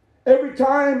that. Every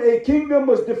time a kingdom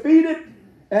was defeated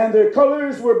and their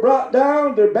colors were brought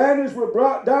down, their banners were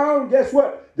brought down, guess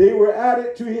what? They were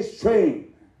added to his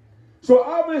train. So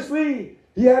obviously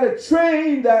he had a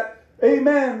train that,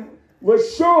 amen,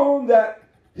 was shown that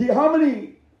how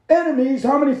many enemies,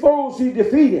 how many foes he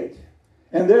defeated.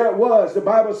 And there it was. The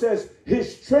Bible says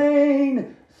his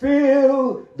train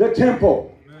filled the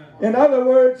temple. In other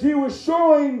words, he was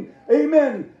showing,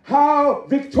 amen, how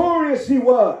victorious he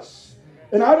was.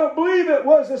 And I don't believe it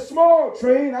was a small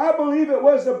train. I believe it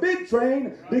was a big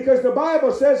train, because the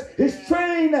Bible says his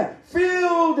train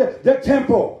filled the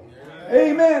temple.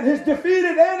 Amen. His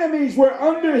defeated enemies were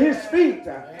under his feet.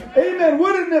 Amen.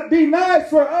 Wouldn't it be nice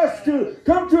for us to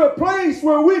come to a place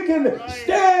where we can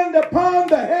stand upon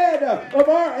the head of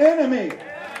our enemy?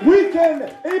 We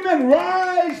can, amen,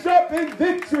 rise up in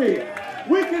victory.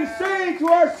 We can say to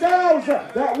ourselves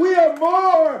that we are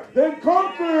more than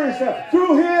conquerors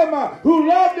through him who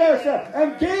loved us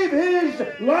and gave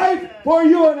his life for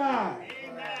you and I.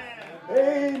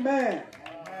 Amen.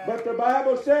 But the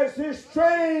Bible says his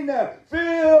train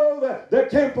filled the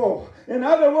temple. In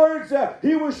other words,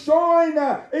 he was showing,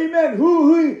 amen,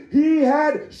 who he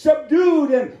had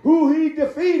subdued and who he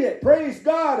defeated. Praise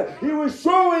God. He was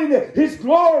showing his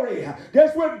glory.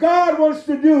 Guess what God wants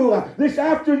to do this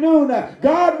afternoon?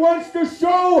 God wants to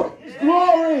show his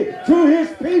glory to his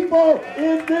people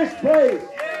in this place.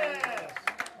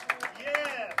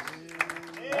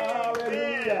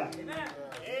 Hallelujah.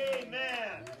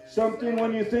 Amen. Something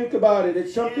when you think about it.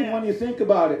 It's something when you think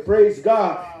about it. Praise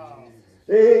God.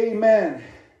 Amen.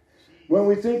 When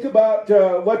we think about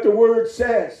what the Word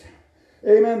says.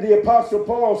 Amen. The Apostle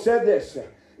Paul said this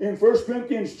in 1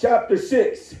 Corinthians chapter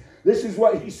 6. This is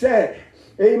what he said.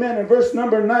 Amen. In verse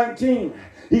number 19.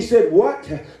 He said, what?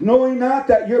 Knowing not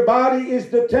that your body is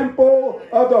the temple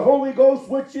of the Holy Ghost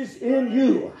which is in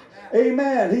you.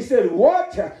 Amen. He said,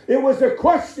 what? It was a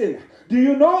question. Do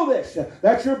you know this?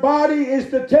 That your body is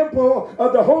the temple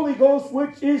of the Holy Ghost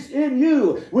which is in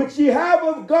you, which ye have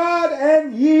of God,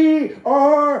 and ye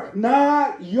are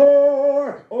not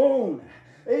your own.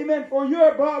 Amen. For you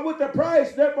are bought with a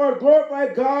price. Therefore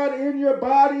glorify God in your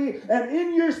body and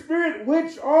in your spirit,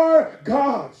 which are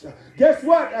God's. Guess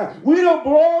what? We don't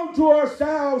belong to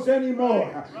ourselves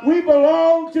anymore. We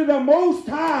belong to the Most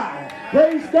High.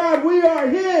 Praise God. We are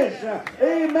His.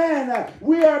 Amen.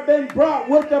 We are been brought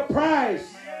with a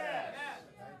price.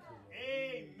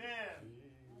 Amen.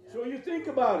 So you think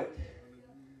about it.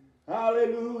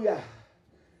 Hallelujah.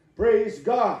 Praise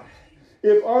God.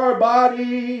 If our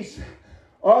bodies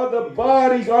are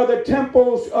the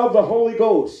temples of the Holy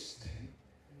Ghost.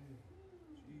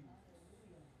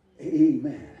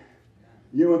 Amen.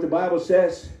 You know what the Bible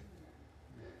says?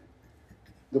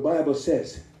 The Bible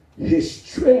says, His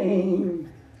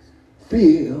train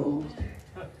filled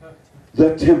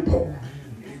the temple.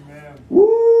 Amen.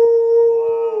 Woo!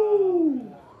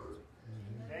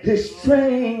 His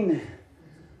train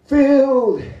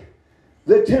filled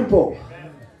the temple.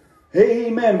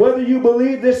 Amen. Whether you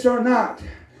believe this or not.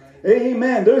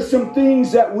 Amen. There's some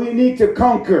things that we need to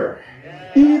conquer.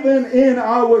 Even in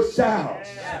ourselves.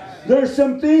 There's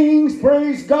some things,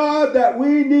 praise God, that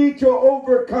we need to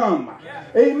overcome.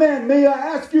 Amen. May I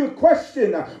ask you a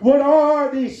question? What are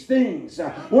these things?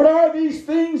 What are these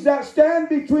things that stand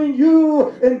between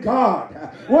you and God?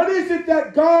 What is it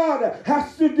that God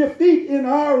has to defeat in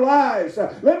our lives?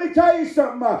 Let me tell you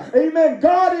something. Amen.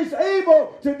 God is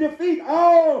able to defeat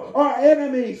all our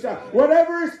enemies.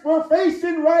 Whatever we're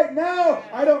facing right now,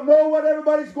 I don't know what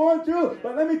everybody's going through,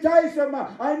 but let me tell you something.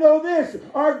 I know this.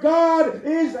 Our God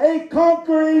is a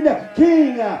conquering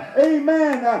King.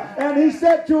 Amen. And He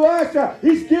said to us,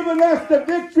 He's given us the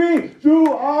victory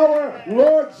through our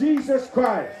Lord Jesus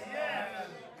Christ.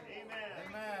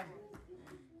 Amen.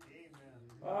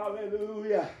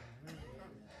 Hallelujah.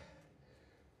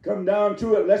 Come down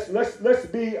to it. Let's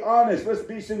be honest. Let's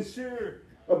be sincere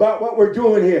about what we're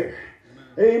doing here.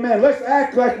 Amen. Let's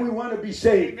act like we want to be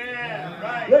saved. Amen.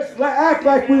 Right. Let's act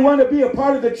like we want to be a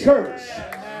part of the church.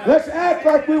 Let's act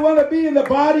like we want to be in the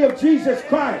body of Jesus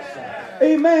Christ.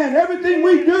 Amen. Everything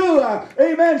we do,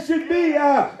 amen, should be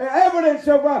evidence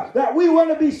of that we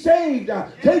want to be saved,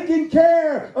 taking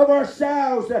care of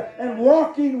ourselves and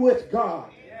walking with God.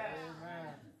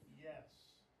 Yes.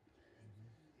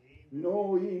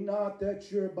 Know ye not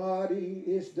that your body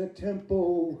is the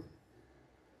temple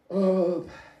of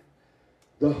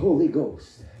the Holy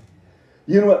Ghost?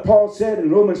 You know what Paul said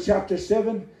in Romans chapter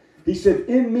 7? He said,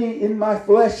 in me, in my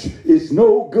flesh, is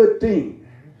no good thing.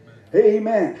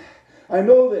 Amen. I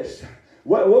know this.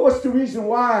 What's the reason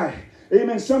why?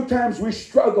 Amen. Sometimes we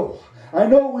struggle. I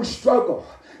know we struggle.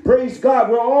 Praise God.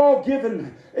 We're all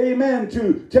given, amen,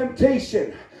 to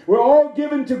temptation. We're all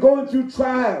given to going through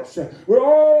trials. We're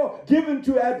all given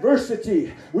to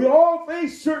adversity. We all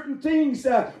face certain things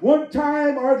one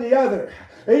time or the other.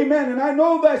 Amen. And I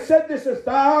know that I said this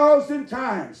 1,000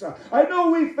 times. I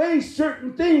know we face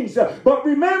certain things, but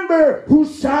remember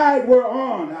whose side we're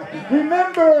on.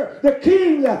 Remember the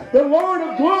King, the Lord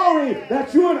of glory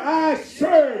that you and I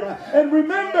serve. And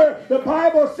remember, the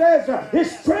Bible says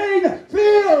His train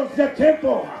fills the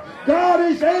temple. God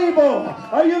is able.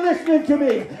 Are you listening to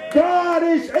me? God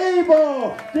is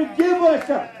able to give us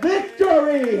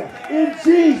victory in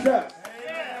Jesus.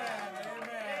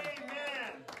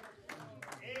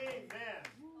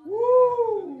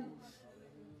 Woo!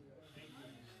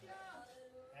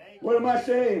 What am I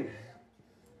saying?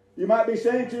 You might be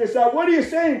saying to yourself, what are you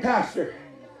saying, Pastor?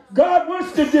 God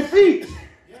wants to defeat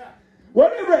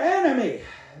whatever enemy,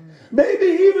 maybe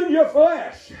even your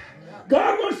flesh.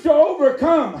 God wants to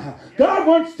overcome. God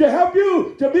wants to help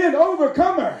you to be an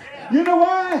overcomer. You know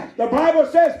why? The Bible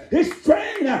says His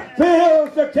train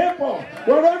fills the temple.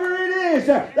 Whatever it is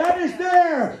that is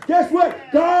there, guess what?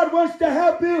 God wants to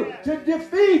help you to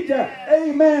defeat,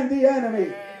 amen, the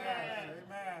enemy.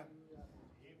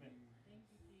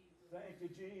 Thank you,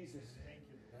 Jesus.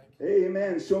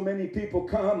 Amen. So many people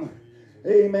come.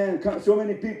 Amen. So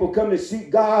many people come to seek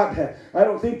God. I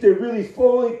don't think they really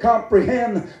fully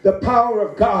comprehend the power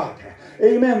of God.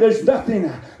 Amen. There's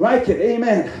nothing like it.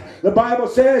 Amen. The Bible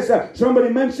says, somebody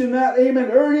mentioned that, amen,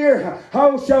 earlier.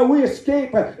 How shall we escape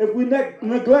if we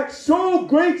neglect so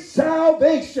great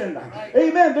salvation?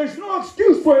 Amen. There's no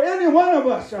excuse for any one of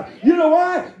us. You know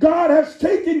why? God has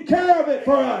taken care of it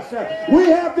for us. We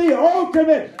have the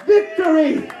ultimate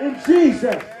victory in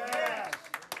Jesus.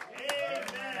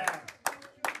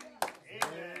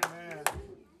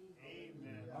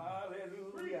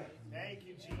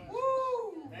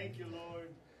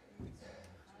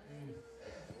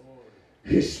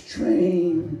 His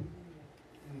train,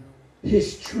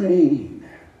 His train,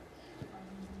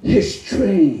 His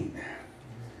train,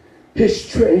 His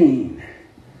train,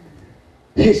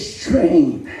 His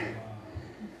train,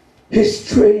 His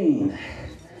train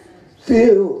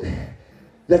filled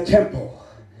the temple.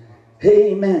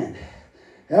 Amen.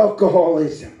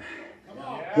 Alcoholism.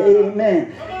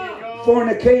 Amen.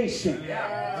 Fornication.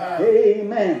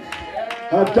 Amen.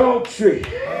 Adultery.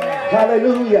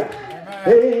 Hallelujah.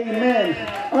 Amen.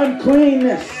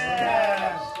 Uncleanness.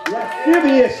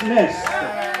 Lasciviousness.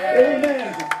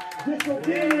 Amen.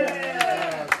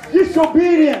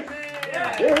 Disobedience.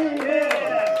 Amen.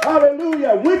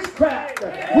 Hallelujah. Witchcraft.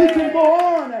 We can go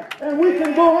on and we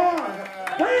can go on.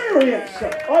 Variance.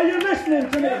 Are you listening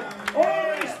to me?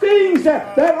 All these things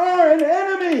that are an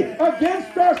enemy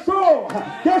against our soul.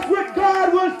 Guess what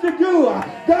God wants to do?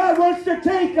 God wants to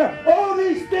take all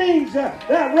these things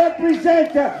that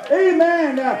represent,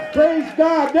 amen, praise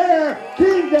God, their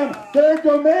kingdom, their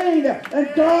domain, and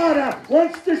God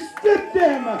wants to strip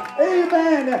them,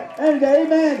 amen, and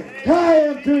amen, tie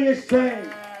them to His train.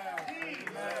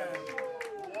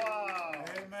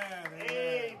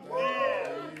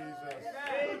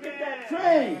 Look at that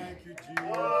train.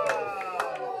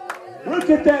 Look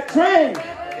at that train.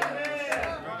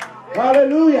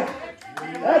 Hallelujah.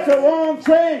 That's a long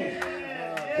train.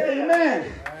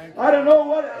 Amen. I don't know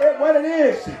what it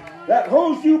is that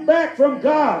holds you back from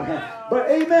God. But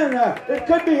amen. It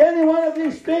could be any one of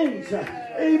these things.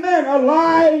 Amen. A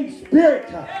lying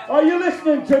spirit. Are you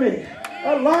listening to me?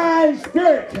 A lying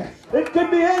spirit. It could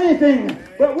be anything.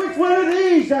 But which one of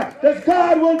these does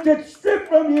God want to strip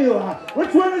from you?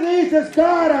 Which one of these does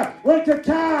God want to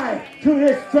tie to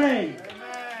His train?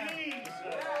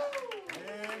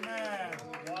 Amen.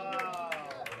 Wow.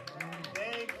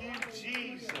 Thank you,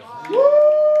 Jesus.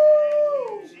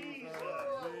 Woo! Jesus.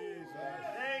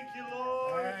 Thank you,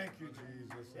 Lord. Thank you,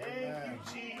 Jesus. Thank Amen. you,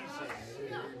 Jesus.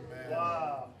 Amen.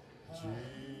 Wow.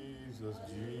 Jesus,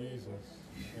 Jesus.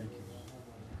 Thank you.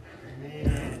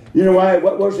 Amen. You know why?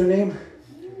 What was her name?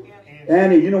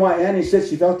 Annie. You know why Annie said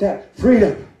she felt that?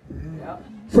 Freedom.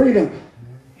 Freedom.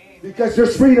 Because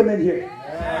there's freedom in here.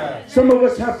 Some of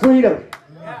us have freedom.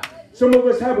 Some of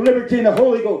us have liberty in the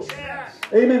Holy Ghost.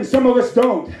 Amen. Some of us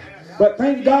don't. But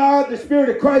thank God the Spirit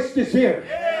of Christ is here.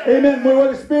 Amen.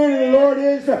 Where the Spirit of the Lord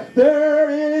is, there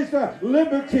is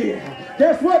liberty.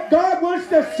 Guess what? God wants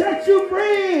to set you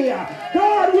free.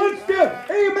 God wants to,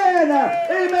 amen,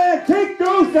 amen, take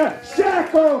those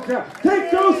shackles,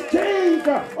 take those chains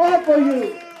off of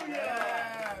you.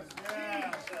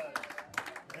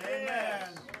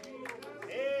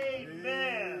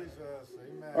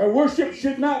 Our worship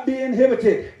should not be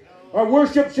inhibited. Our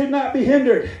worship should not be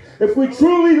hindered. If we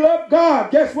truly love God,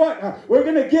 guess what? We're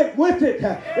going to get with it.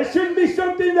 It shouldn't be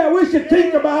something that we should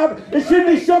think about. It should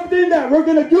be something that we're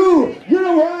going to do. You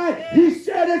know why? He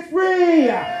set us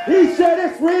free. He set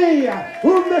us free.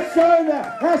 Whom the Son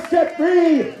has set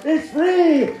free is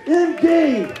free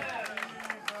indeed.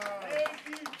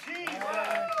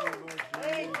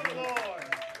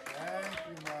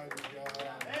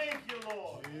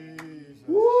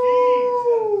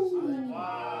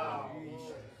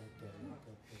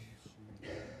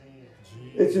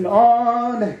 It's an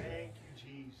ongoing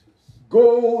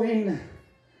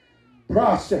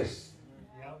process.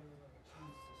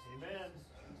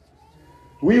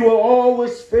 We will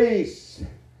always face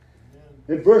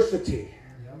adversity.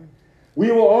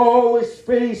 We will always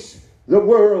face the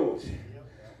world.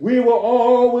 We will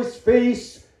always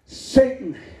face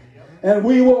Satan. And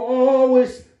we will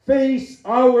always face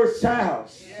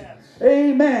ourselves.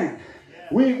 Amen.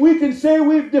 We can say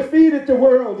we've defeated the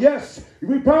world. Yes,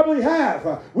 We probably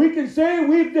have. We can say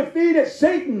we've defeated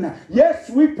Satan. Yes,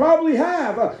 we probably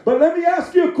have. But let me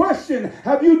ask you a question.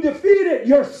 Have you defeated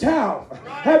yourself?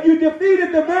 Have you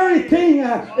defeated the very thing,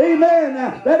 amen,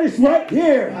 that is right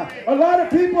here? A lot of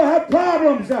people have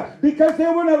problems because they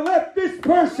want to let this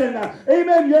person,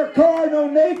 amen, your carnal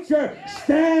nature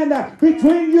stand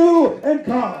between you and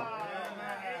God.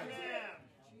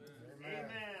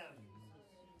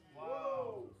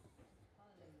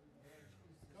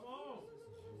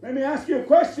 Let me ask you a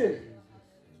question.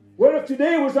 What if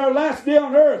today was our last day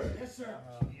on earth? Yes, sir.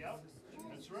 Yep.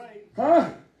 That's right.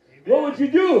 Huh? What would you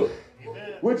do?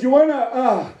 Would you want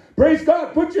to, praise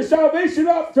God, put your salvation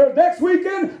up for next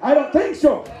weekend? I don't think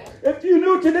so. If you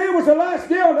knew today was the last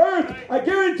day on earth, I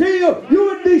guarantee you, you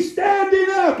would be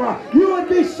standing up. You would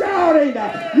be shouting.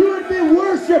 You would be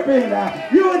worshiping.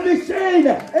 You would be saying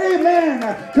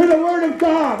amen to the Word of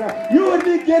God. You would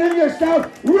be getting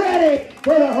yourself ready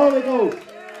for the Holy Ghost.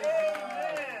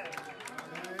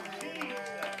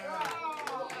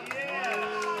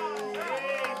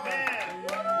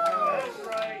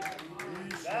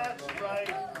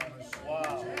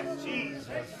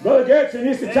 Brother Gertson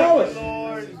used to tell us,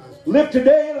 live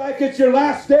today like it's your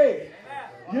last day.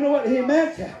 You know what he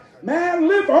meant? Man,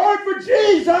 live hard for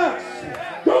Jesus.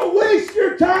 Don't waste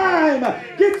your time.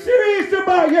 Get serious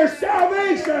about your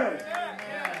salvation.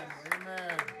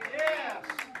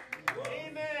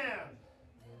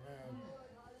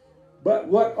 But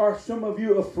what are some of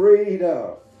you afraid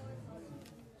of?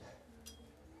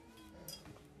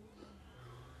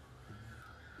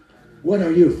 What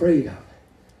are you afraid of?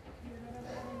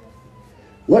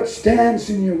 What stands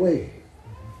in your way?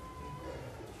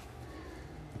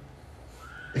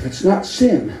 If it's not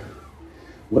sin,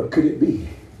 what could it be?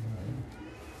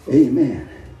 Amen.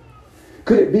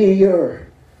 Could it be your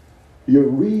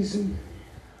reason?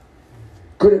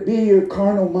 Could it be your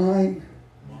carnal mind?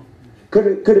 Could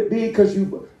it be because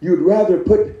you'd rather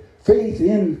put faith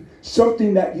in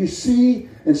something that you see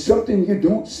and something you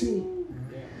don't see?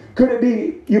 Could it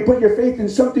be you put your faith in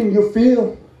something you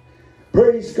feel?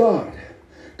 Praise God.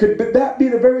 Could that be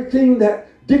the very thing that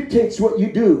dictates what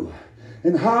you do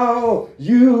and how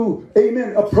you,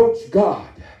 amen, approach God?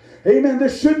 Amen. There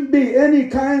shouldn't be any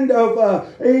kind of,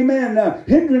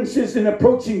 hindrances in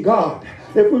approaching God.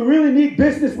 If we really need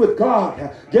business with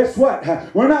God, guess what?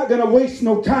 We're not going to waste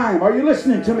no time. Are you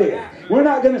listening to me? We're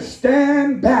not going to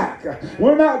stand back.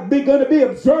 We're not going to be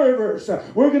observers.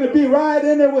 We're going to be right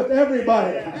in there with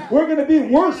everybody. We're going to be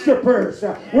worshipers.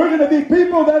 We're going to be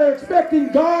people that are expecting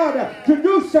God to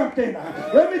do something.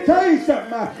 Let me tell you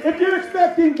something. If you're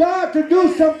expecting God to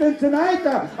do something tonight,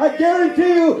 I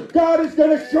guarantee you God is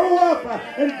going to show up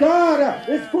and God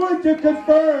is going to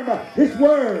confirm His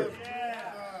word.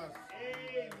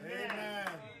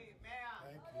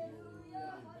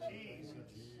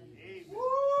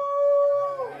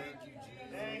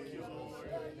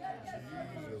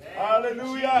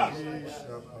 Hallelujah.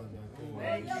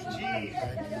 Thank you, Jesus.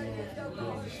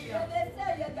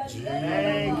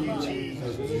 Thank you,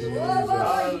 Jesus.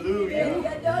 Hallelujah.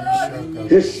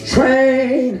 His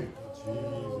train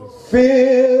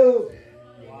filled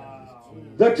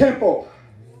the temple.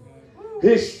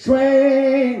 His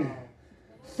train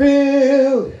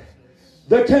filled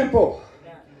the temple.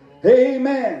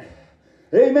 Amen.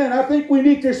 Amen. I think we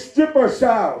need to strip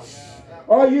ourselves.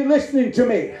 Are you listening to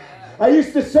me? I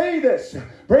used to say this.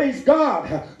 Praise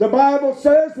God. The Bible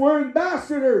says we're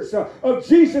ambassadors of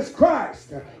Jesus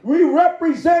Christ. We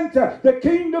represent the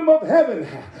kingdom of heaven.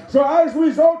 So as a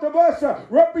result of us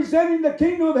representing the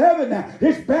kingdom of heaven,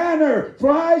 His banner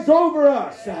flies over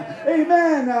us.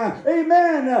 Amen.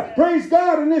 Amen. Praise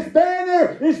God. And this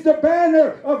banner is the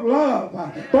banner of love.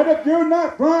 But if you're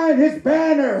not flying His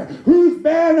banner, whose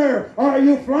banner are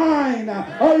you flying?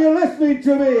 Are you listening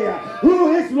to me?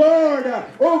 Who is Lord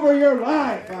over your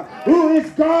life? Who is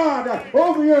God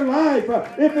over your life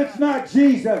if it's not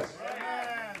Jesus?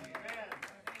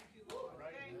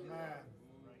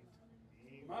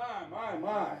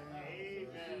 My.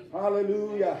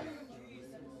 Hallelujah.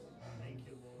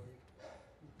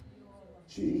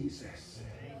 Jesus.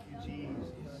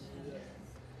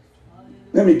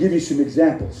 Let me give you some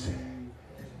examples.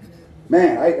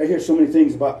 Man, I hear so many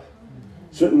things about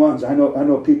certain ones. I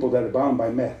know people that are bound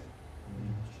by meth.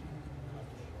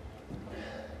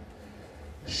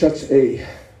 Such a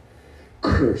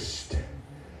cursed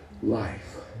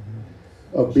life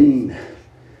of being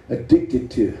addicted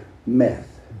to meth.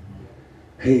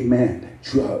 Amen.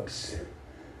 Drugs.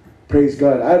 Praise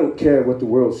God. I don't care what the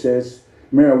world says.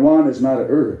 Marijuana is not an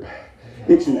herb.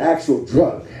 It's an actual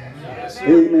drug.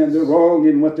 Amen. They're wrong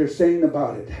in what they're saying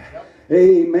about it.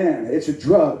 Amen. It's a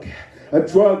drug. A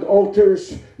drug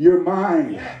alters your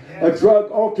mind. A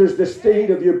drug alters the state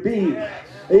of your being.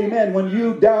 Amen. When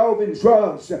you delve in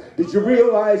drugs, did you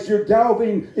realize you're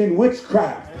delving in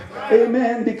witchcraft?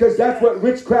 Amen. Because that's what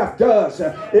witchcraft does.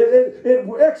 It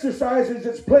exercises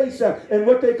its place in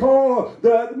what they call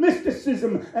the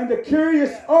mysticism and the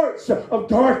curious arts of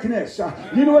darkness.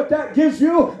 You know what that gives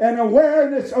you? An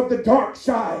awareness of the dark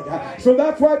side. So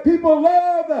that's why people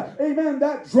love, amen,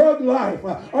 that drug life.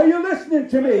 Are you listening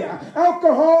to me?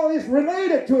 Alcohol is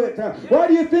related to it. Why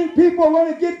do you think people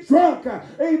want to get drunk?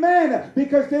 Amen.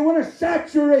 Because they want to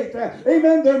saturate,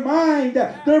 amen, their mind,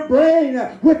 their brain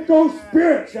with those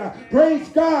spirits. Praise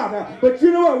God. But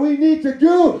you know what we need to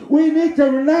do? We need to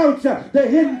renounce the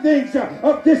hidden things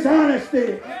of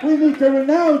dishonesty. We need to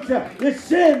renounce the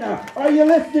sin. Are you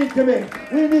listening to me?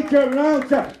 We need to renounce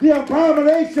the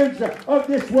abominations of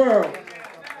this world.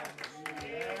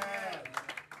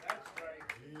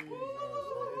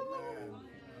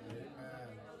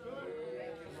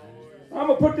 I'm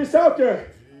going to put this out there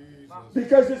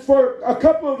because it's for a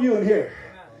couple of you in here.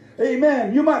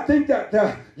 Amen. You might think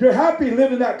that you're happy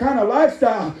living that kind of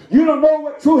lifestyle. You don't know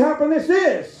what true happiness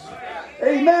is.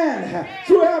 Amen.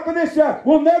 True happiness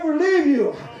will never leave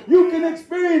you. You can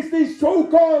experience these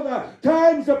so-called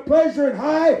times of pleasure and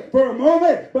high for a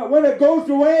moment, but when it goes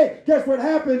away, guess what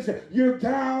happens? You're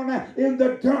down in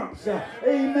the dumps.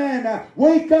 Amen.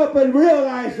 Wake up and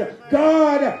realize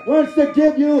God wants to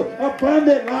give you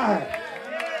abundant life.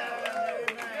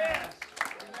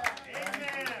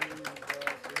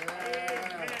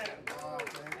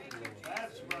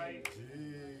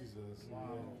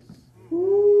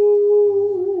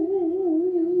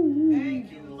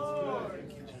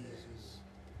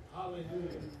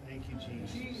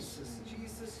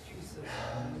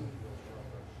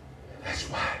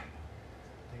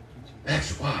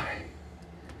 That's why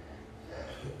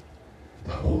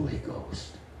the Holy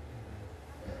Ghost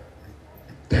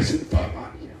doesn't fall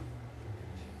on you.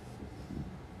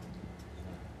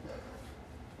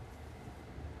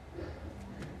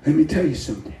 Let me tell you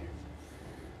something.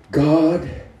 God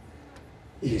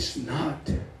is not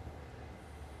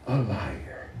a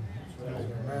liar.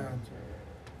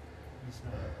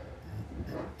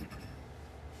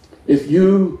 If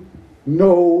you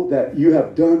know that you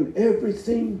have done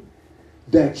everything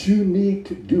that you need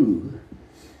to do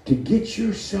to get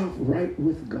yourself right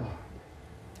with God.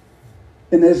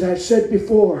 And as I've said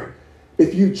before,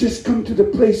 if you just come to the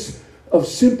place of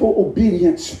simple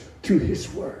obedience to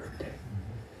His Word,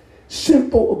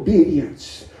 simple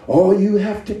obedience, all you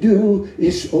have to do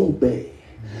is obey.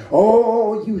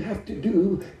 All you have to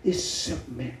do is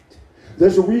submit.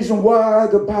 There's a reason why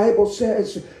the Bible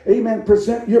says, amen,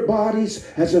 present your bodies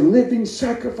as a living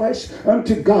sacrifice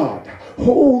unto God,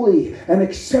 holy and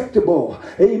acceptable,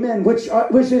 amen, which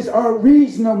is our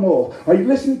reasonable, are you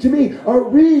listening to me? Our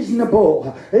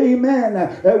reasonable,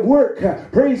 amen,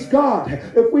 work, praise God.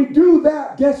 If we do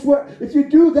that, guess what? If you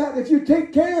do that, if you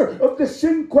take care of the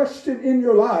sin question in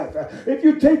your life, if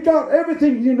you take out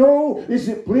everything you know, is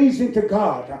it pleasing to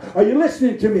God? Are you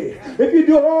listening to me? If you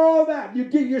do all that, you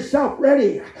get yourself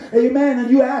ready, amen, and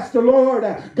you ask the Lord,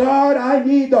 God, I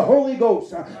need the Holy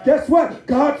Ghost. Guess what?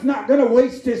 God's not going to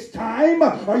waste His time.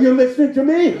 Are you listening to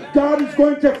me? God is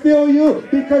going to fill you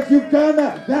because you've done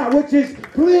that which is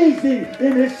pleasing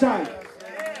in His sight.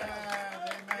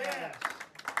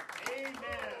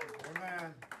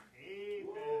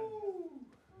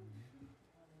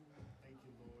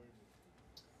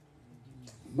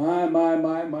 My.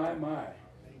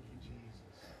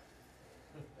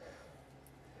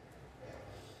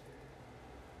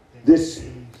 This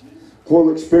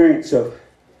whole experience of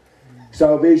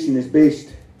salvation is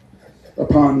based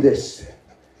upon this.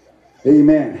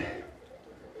 Amen.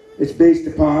 It's based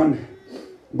upon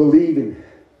believing.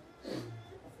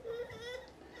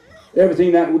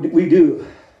 Everything that we do,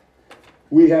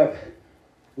 we have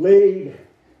laid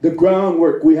the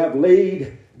groundwork. We have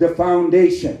laid the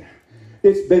foundation.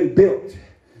 It's been built.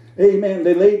 Amen.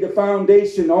 They laid the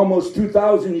foundation almost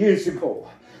 2,000 years ago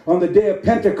on the day of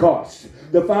Pentecost.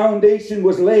 The foundation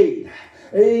was laid.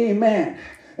 Amen.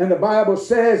 And the Bible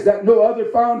says that no other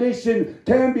foundation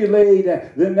can be laid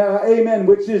than, amen,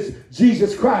 which is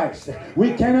Jesus Christ.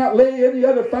 We cannot lay any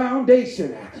other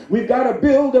foundation. We've got to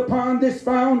build upon this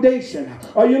foundation.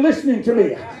 Are you listening to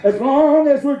me? As long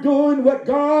as we're doing what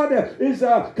God is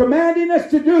commanding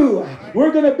us to do,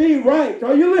 we're going to be right.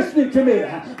 Are you listening to me?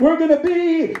 We're going to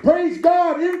be, praise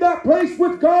God, in that place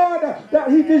with God that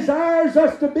He desires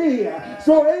us to be.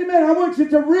 So, amen, I want you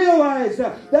to realize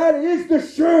that is the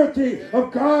surety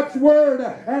of God's Word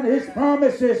and His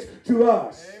promises to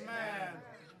us.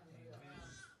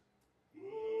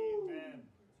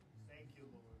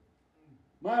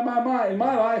 In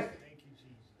my life,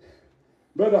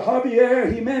 Brother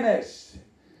Javier Jimenez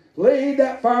laid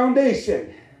that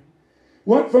foundation.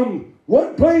 Went from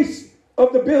one place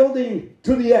of the building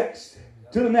to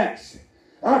the next.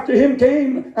 After him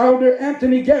came Elder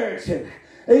Anthony Garrison.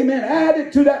 Amen.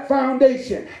 Added to that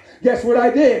foundation. Guess what I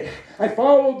did? I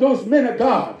followed those men of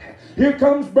God. Here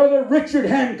comes Brother Richard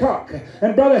Hancock.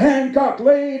 And Brother Hancock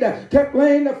kept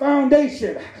laying the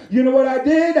foundation. You know what I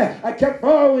did? I kept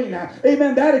following,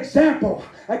 amen, that example.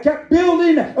 I kept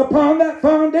building upon that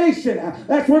foundation.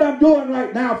 That's what I'm doing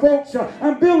right now, folks.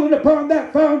 I'm building upon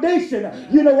that foundation.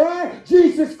 You know why?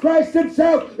 Jesus Christ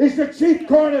himself is the chief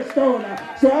cornerstone.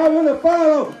 So I want to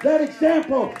follow that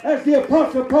example, as the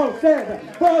Apostle Paul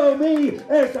said. Follow me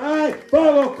as I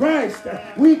follow Christ.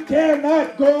 We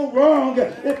cannot go wrong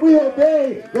if we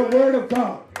obey the Word of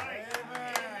God.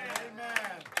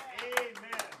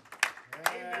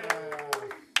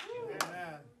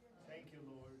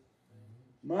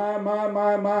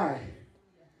 My.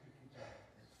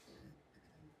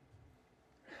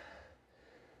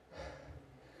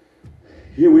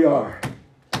 Here we are.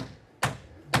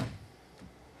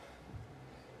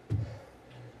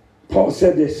 Paul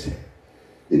said this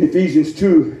in Ephesians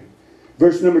 2,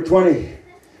 verse number 20.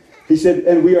 He said,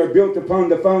 and we are built upon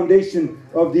the foundation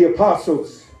of the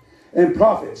apostles and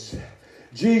prophets,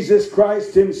 Jesus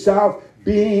Christ himself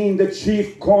being the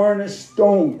chief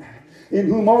cornerstone, in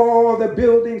whom all the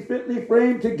building fitly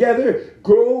framed together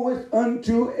groweth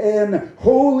unto an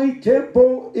holy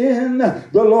temple in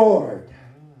the Lord.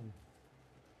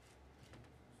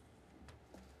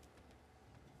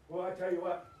 Well, I tell you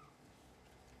what,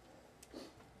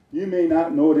 you may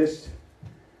not notice,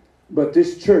 but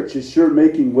this church is sure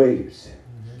making waves.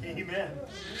 Amen.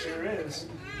 Sure is.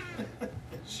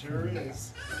 Sure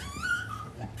is.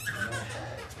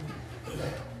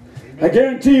 I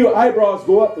guarantee you eyebrows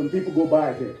go up when people go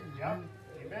by here. Yep.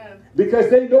 Amen.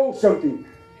 Because they know something.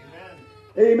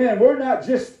 Amen. Amen. We're not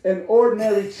just an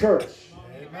ordinary church.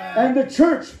 Amen. And the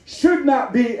church should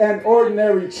not be an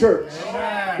ordinary church.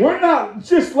 Amen. We're not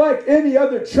just like any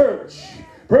other church.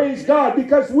 Praise God,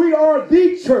 because we are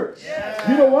the church.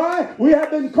 You know why? We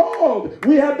have been called.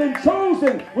 We have been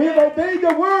chosen. We have obeyed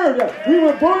the word. We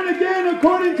were born again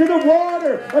according to the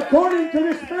water, according to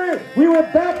the Spirit. We were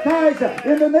baptized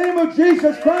in the name of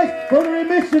Jesus Christ for the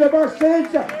remission of our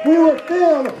sins. We were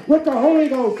filled with the Holy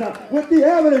Ghost, with the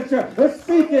evidence of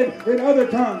speaking in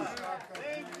other tongues.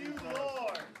 Thank you,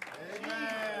 Lord.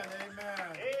 Amen.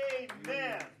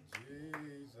 Amen.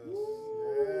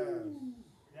 Amen.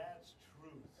 That's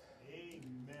truth.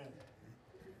 Amen.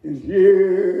 And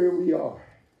here we are.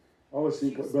 I always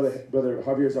think what Brother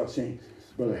Javier's out saying,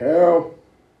 Brother Harold,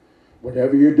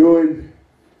 whatever you're doing,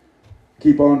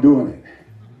 keep on doing it.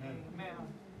 Amen.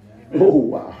 Oh,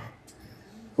 wow.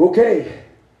 Okay.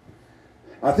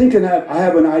 I think I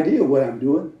have an idea of what I'm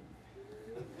doing.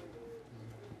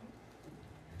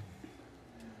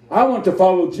 I want to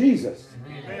follow Jesus.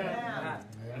 Amen.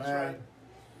 That's right.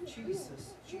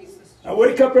 Jesus. I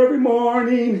wake up every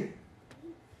morning.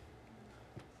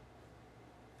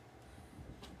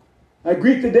 I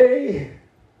greet the day.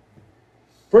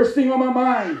 First thing on my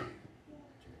mind,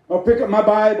 I'll pick up my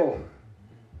Bible.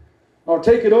 I'll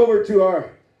take it over to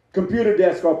our computer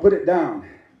desk. I'll put it down.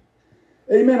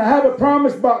 Amen. I have a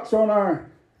promise box on our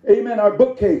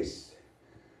bookcase.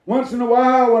 Once in a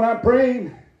while when I'm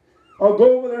praying, I'll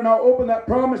go over there and I'll open that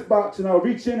promise box and I'll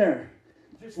reach in there.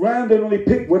 Just randomly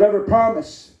pick whatever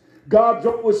promise God's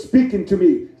always speaking to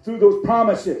me through those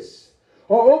promises.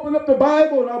 I'll open up the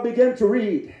Bible and I'll begin to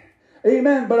read.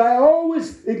 Amen. But I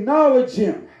always acknowledge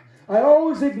Him. I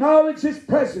always acknowledge His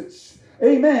presence.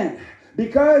 Amen.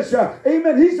 Because,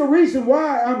 amen, He's the reason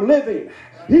why I'm living.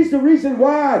 He's the reason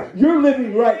why you're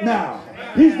living right now.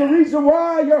 He's the reason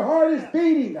why your heart is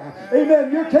beating.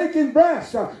 Amen. You're taking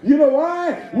breaths. You know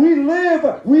why? We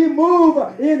live, we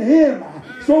move in Him.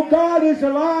 So God is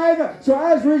alive. So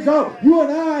as a result, you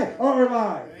and I are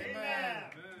alive.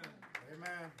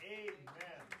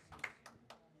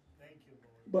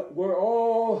 But we're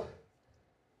all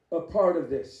a part of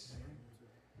this.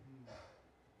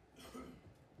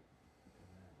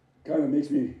 Kind of makes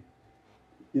me,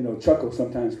 chuckle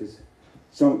sometimes because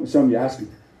some of you ask me,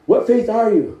 what faith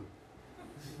are you?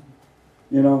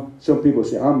 Some people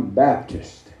say, I'm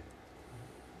Baptist.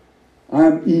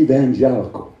 I'm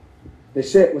evangelical. They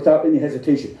say it without any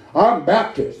hesitation. I'm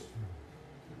Baptist.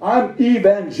 I'm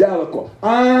evangelical.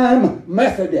 I'm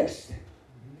Methodist.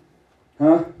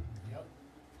 Huh?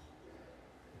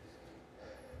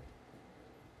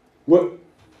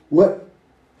 What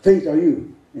faith are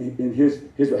you? And here's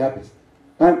what happens.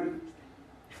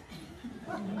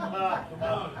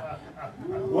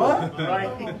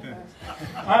 Right.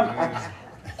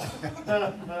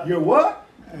 You're what?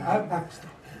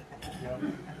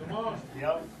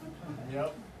 Yep.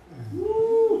 Yep.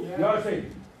 Y'all say,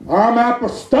 I'm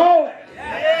apostolic.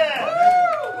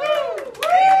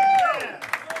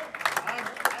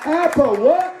 Apple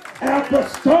what?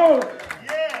 Apostolic.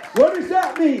 What does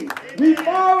that mean? We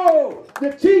follow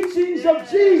the teachings of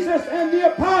Jesus and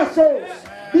the apostles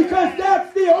because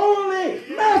that's the only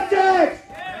message.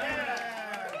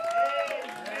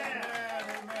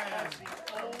 That's the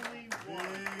only one.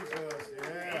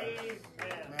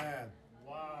 Amen.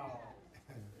 Wow.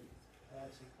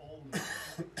 That's the only one.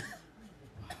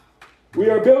 We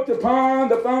are built upon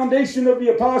the foundation of the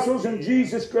apostles and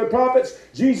Jesus, the prophets,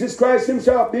 Jesus Christ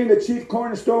himself being the chief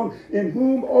cornerstone, in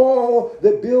whom all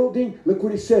the building, look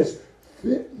what he says,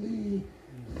 fitly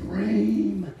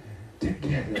frame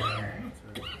together.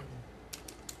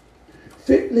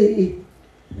 Fitly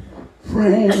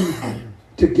frame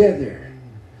together.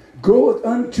 Groweth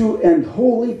unto an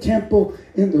holy temple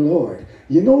in the Lord.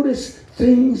 You notice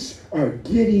things are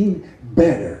getting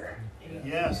better.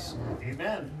 Yes.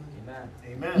 Amen.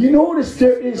 Amen. You notice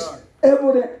there is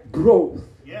evident growth.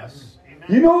 Yes. Amen.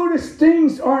 You notice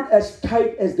things aren't as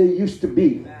tight as they used to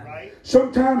be. Right.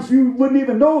 Sometimes you wouldn't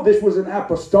even know this was an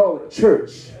apostolic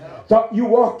church. Thought you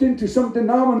walked into some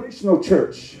denominational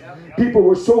church. People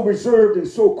were so reserved and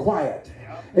so quiet.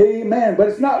 Amen. But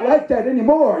it's not like that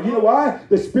anymore. You know why?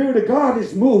 The Spirit of God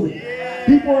is moving.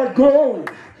 People are growing.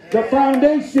 The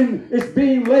foundation is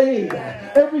being laid.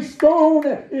 Every stone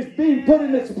is being put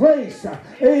in its place.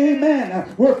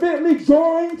 Amen. We're fitly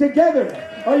joined together.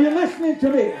 Are you listening to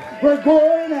me? We're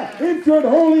going into an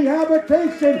holy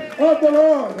habitation of the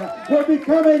Lord. We're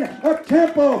becoming a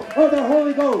temple of the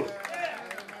Holy Ghost.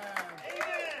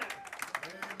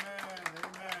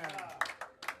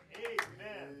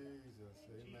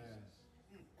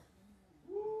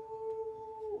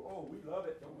 Oh, we love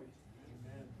it, don't we?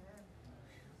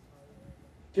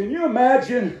 Can you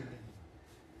imagine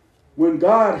when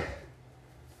God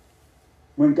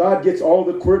gets all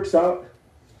the quirks out?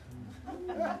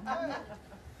 I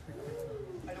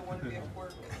don't want to be a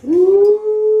quirk.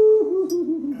 Ooh.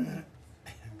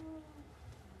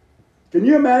 Can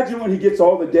you imagine when he gets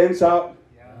all the dents out?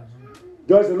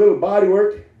 Does a little body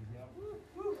work?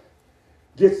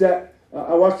 Gets that.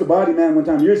 I watched a Body Man one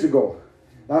time years ago.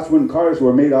 That's when cars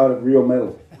were made out of real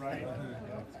metal. Right.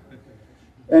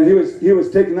 And he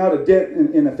was taking out a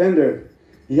dent in a fender.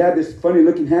 He had this funny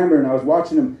looking hammer, and I was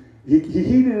watching him. He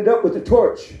heated it up with a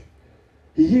torch.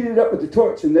 He heated it up with the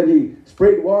torch, and then he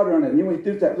sprayed water on it. And you know what he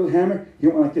did with that little hammer? He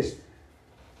went like this.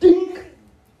 Dink!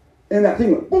 And that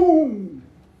thing went boom!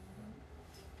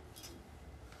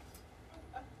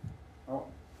 Oh.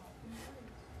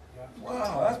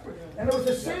 Wow, that's pretty. And it was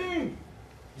the same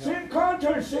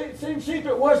contour, same shape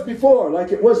it was before,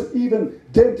 like it wasn't even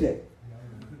dented.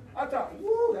 I thought,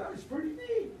 whoa, that was pretty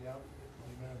neat.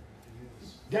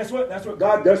 Guess what? That's what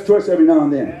God does to us every now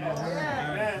and then.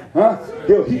 Huh?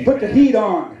 He'll put the heat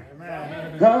on.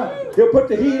 Huh? He'll put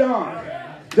the heat on.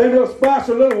 Then he'll splash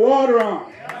a little water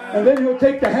on. And then he'll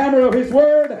take the hammer of his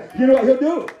word. You know what he'll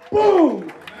do?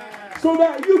 Boom! So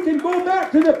that you can go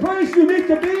back to the place you need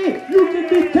to be. You can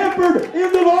be tempered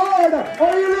in the Lord.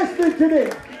 Are you listening to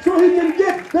me? So he can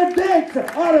get the dents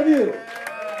out of you.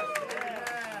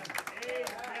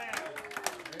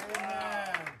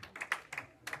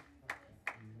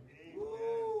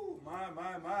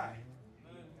 My.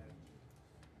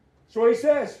 So he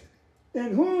says,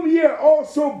 in whom ye are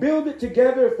also builded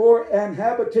together for an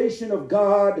habitation of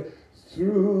God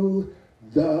through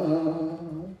the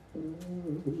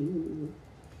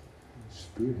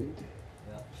Spirit.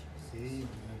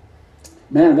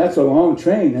 Man, that's a long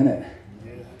train, isn't it?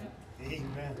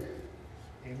 Amen.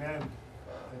 Amen.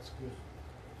 That's good.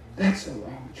 That's a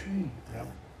long train. Yep.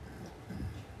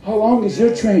 How long is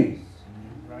your train?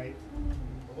 Right.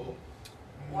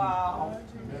 Wow.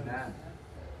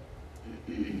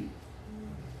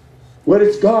 What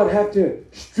does God have to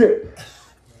strip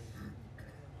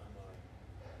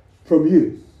from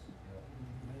you?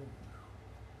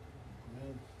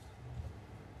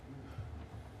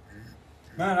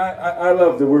 Man, I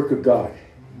love the work of God.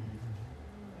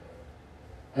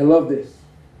 I love this.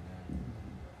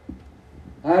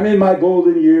 I'm in my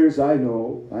golden years, I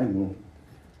know.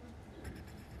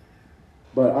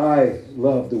 But I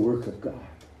love the work of God.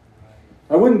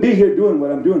 I wouldn't be here doing what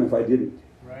I'm doing if I didn't.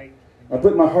 Right. I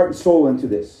put my heart and soul into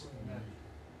this.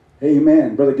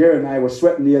 Amen. Brother Garrett and I were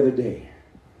sweating the other day.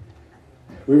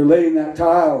 We were laying that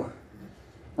tile.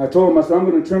 I told him, I said, I'm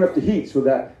going to turn up the heat so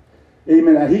that,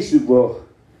 amen, adhesive will,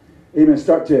 amen,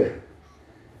 start to,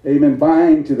 amen,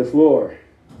 bind to the floor.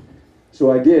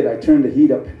 So I did. I turned the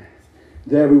heat up.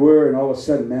 There we were, and all of a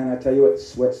sudden, man, I tell you what,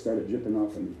 sweat started dripping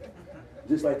off of me.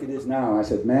 Just like it is now. I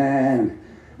said, man,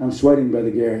 I'm sweating,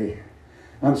 Brother Gary.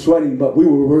 I'm sweating, but we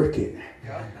were working.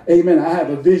 Amen. I have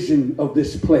a vision of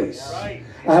this place. I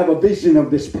have a vision of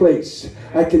this place.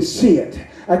 I can see it.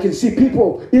 I can see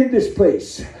people in this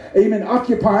place. Amen.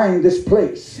 Occupying this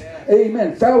place.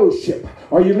 Amen. Fellowship.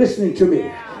 Are you listening to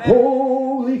me?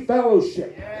 Holy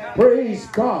fellowship. Praise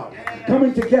God.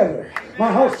 Coming together.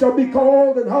 My house shall be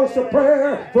called an house of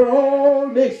prayer for all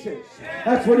nations.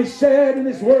 That's what he said in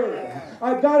his word.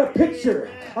 I've got a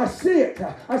picture. I see it.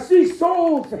 I see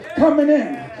souls coming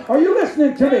in. Are you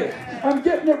listening to me? I'm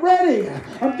getting it ready.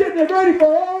 I'm getting it ready for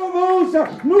all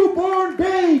those newborn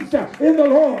babes in the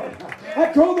Lord.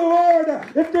 I told the Lord,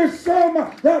 if there's some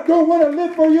that don't want to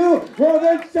live for you, well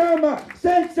then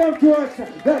send some to us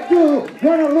that do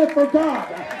want to live for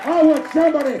God. I want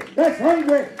somebody that's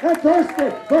hungry and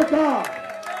thirsty for God.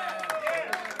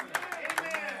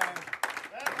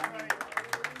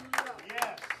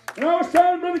 And I was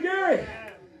telling Brother Gary,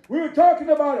 we were talking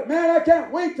about it. Man, I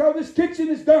can't wait till this kitchen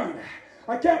is done.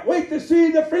 I can't wait to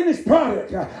see the finished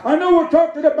product. I know we're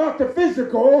talking about the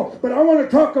physical, but I want to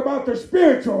talk about the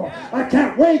spiritual. I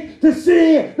can't wait to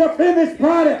see the finished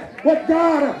product, what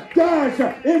God does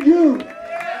in you.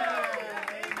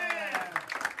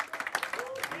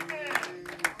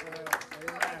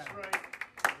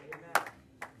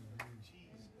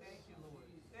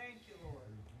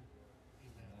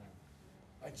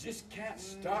 I just can't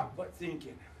stop but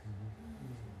thinking.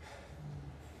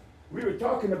 We were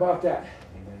talking about that.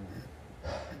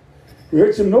 We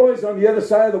heard some noise on the other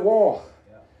side of the wall.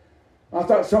 I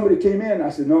thought somebody came in. I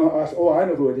said, no. I said, oh, I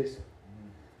know who it is.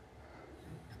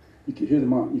 You can hear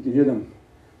them. You can hear them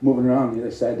moving around the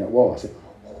other side of that wall. I said,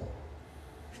 oh.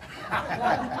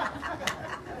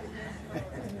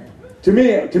 To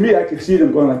me, I could see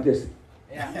them going like this.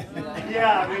 Yeah,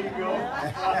 there you go.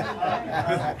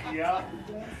 Yeah.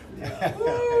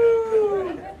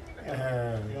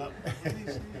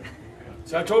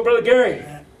 So I told Brother Gary,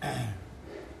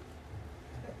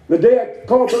 the day I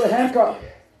called Brother Hancock,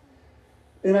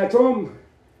 and I told him,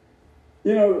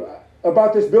 you know,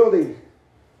 about this building.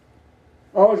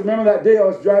 I always remember that day I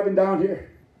was driving down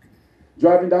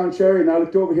Cherry, and I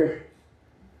looked over here.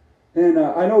 And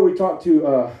I know we talked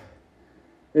to,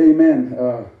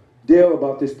 Dale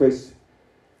about this place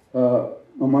a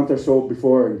month or so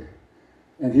before,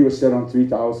 and he was set on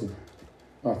 3,000.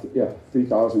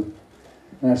 3,000.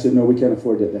 And I said, no, we can't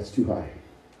afford that. That's too high.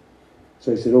 So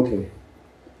he said, okay.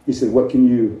 He said, what can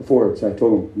you afford? So I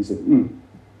told him. He said,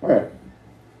 all right.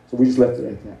 So we just left it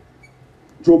like that.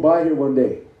 Drove by here one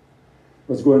day.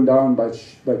 Was going down by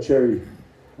Cherry,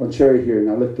 on Cherry here, and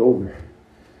I looked over.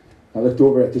 I looked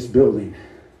over at this building,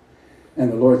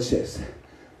 and the Lord says,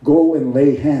 go and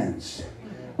lay hands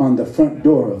on the front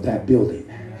door of that building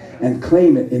and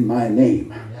claim it in my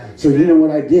name. So you know what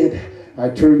I did? I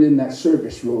turned in that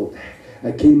service road.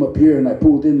 I came up here and I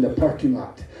pulled in the parking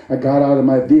lot. I got out of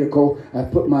my vehicle. I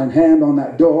put my hand on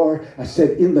that door. I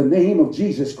said, in the name of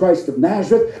Jesus Christ of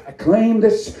Nazareth, I claim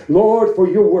this, Lord, for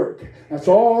your work. That's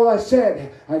all I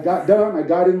said. I got done. I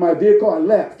got in my vehicle. I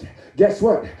left. Guess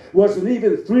what? Wasn't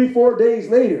even 3-4 days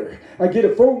later, I get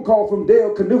a phone call from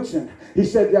Dale Knutson. He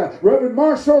said, Reverend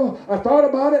Marshall, I thought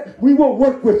about it. We will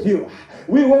work with you.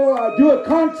 We will do a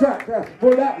contract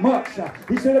for that much.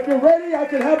 He said, if you're ready, I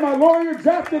can have my lawyer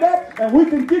draft it up and we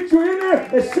can get you in there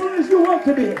as soon as you want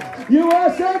to be. You know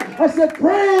what I said? I said,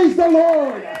 praise the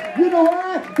Lord. You know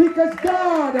why? Because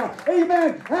God,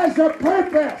 amen, has a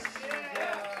purpose.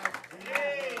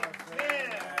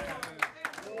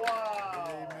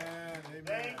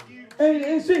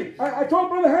 And see, I told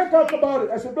Brother Hancock about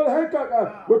it. I said, Brother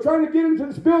Hancock, we're trying to get into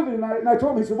this building. And I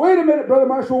told him, he said, wait a minute, Brother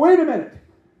Marshall, wait a minute.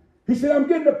 He said, I'm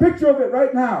getting a picture of it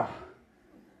right now.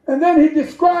 And then he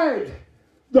described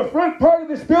the front part of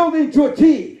this building to a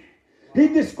T. He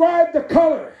described the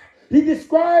color. He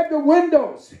described the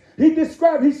windows. He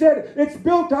said, it's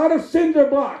built out of cinder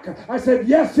block. I said,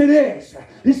 yes, it is.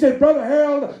 He said, Brother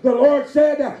Harold, the Lord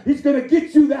said he's going to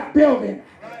get you that building.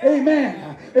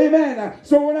 Amen. Amen.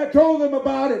 So when I told him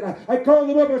about it, I called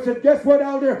him up and said, guess what,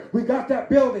 Elder? We got that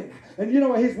building. And you know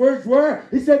what his words were?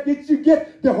 He said, did you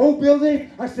get the whole building?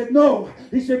 I said, no.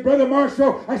 He said, Brother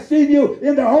Marshall, I seen you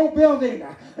in the whole building.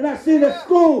 And I seen a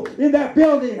school in that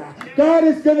building. God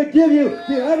is going to give you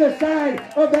the other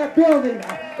side of that building.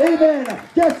 Amen.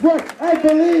 Guess what? I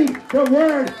believe the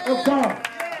word of God.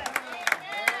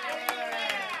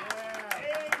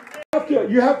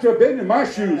 You have to have been in my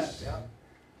shoes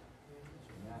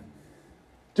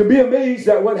to be amazed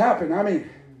at what happened. I mean,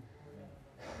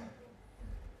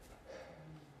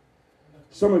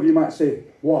 some of you might say,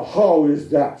 well, how is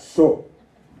that so?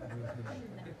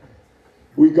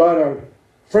 We got our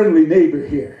friendly neighbor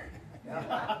here.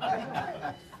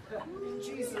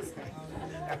 Jesus.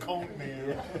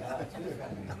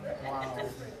 Wow.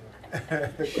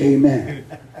 Amen.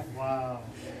 Wow.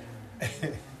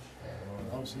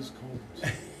 Loves his cold.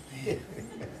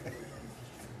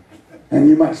 And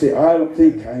you might say, I don't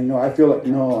think, I feel like,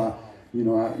 no,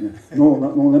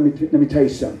 let me tell you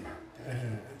something.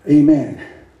 Amen.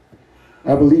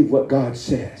 I believe what God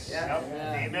says. Yep.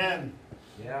 Amen.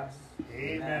 Yes.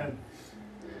 Amen.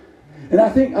 And I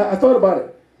think, I thought about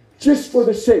it, just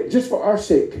for our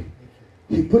sake,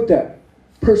 He put that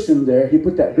person there, He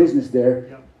put that business there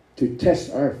Yep. to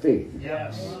test our faith.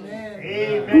 Yes. Amen.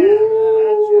 Amen.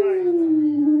 That's right.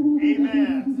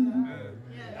 Amen.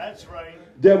 That's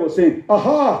right. Devil saying,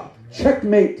 aha,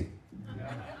 checkmate.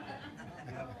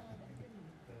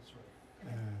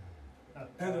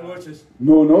 And the Lord says,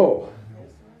 No.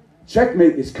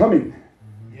 Checkmate is coming.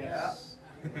 Yes.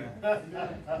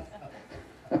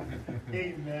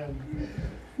 Amen.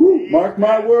 Woo, mark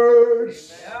my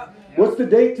words. yeah. What's the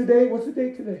date today?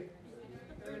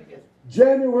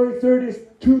 January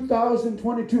 30th,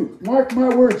 2022. Mark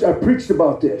my words. I preached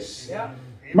about this. Yeah.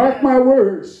 Mark my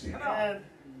words. Amen.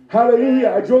 Hallelujah.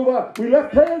 I drove out. We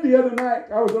left prayer the other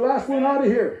night. I was the last one out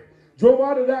of here. Drove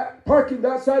out of that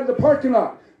side of the parking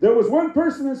lot. There was one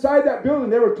person inside that building.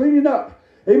 They were cleaning up.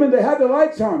 Amen. They had the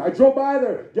lights on. I drove by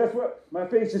there. Guess what? My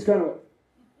face is kind of...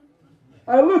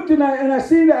 I looked and I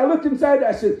seen that. I looked inside.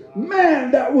 I said,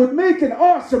 man, that would make an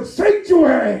awesome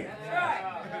sanctuary.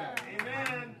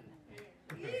 Amen.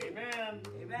 Amen.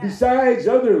 Besides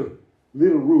other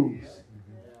little rooms.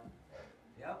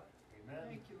 Yep.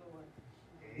 Amen.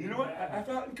 You know what? I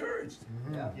felt encouraged.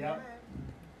 Yeah. Yep.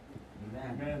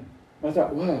 Amen. Amen. I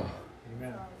thought, wow,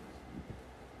 Amen.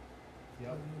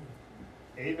 Yep.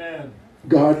 Amen.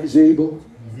 God is able.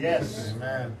 Yes.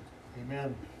 Amen.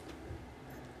 Amen.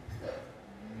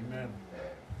 Amen.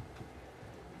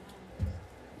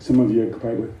 Some of you are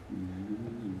probably...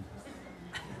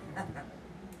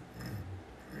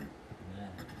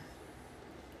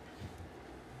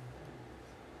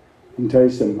 Let me tell you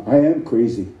something. I am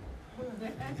crazy.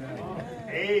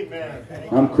 Amen.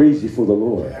 I'm crazy for the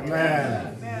Lord.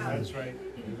 Amen. That's right.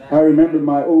 I remember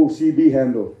my old CB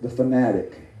handle, the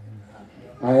fanatic.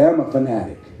 I am a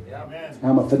fanatic. Amen.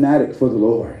 I'm a fanatic for the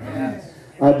Lord.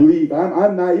 I believe,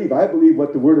 I'm naive. I believe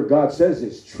what the Word of God says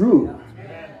is true.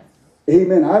 Amen.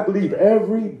 Amen. I believe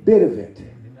every bit of it.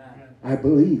 I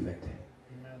believe it.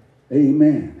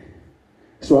 Amen.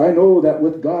 So I know that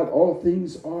with God, all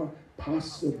things are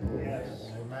possible. Yes.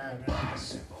 Amen.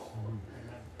 Possible.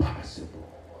 Possible.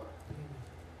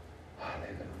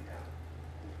 Hallelujah.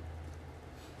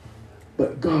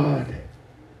 But God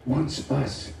wants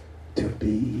us to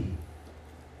be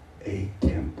a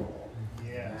temple.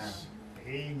 Yes.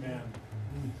 Amen.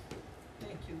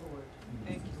 Thank you, Lord.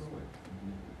 Thank you, Lord.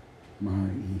 My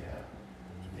ear.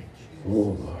 Thank you.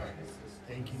 Oh Lord.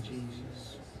 Thank you,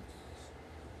 Jesus.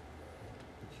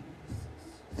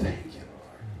 Thank you,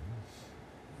 Lord.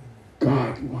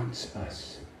 God wants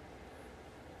us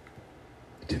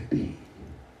to be.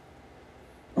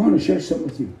 I want to share something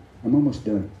with you. I'm almost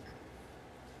done.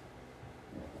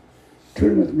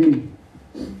 Turn with me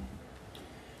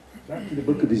back to the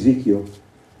book of Ezekiel.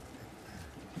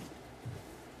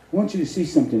 I want you to see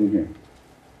something in here.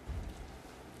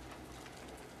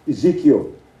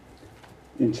 Ezekiel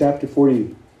in chapter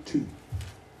 42.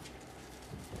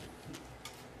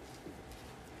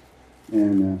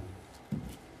 And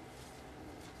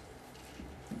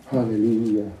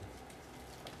hallelujah.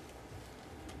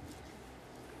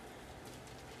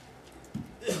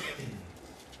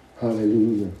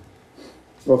 Hallelujah.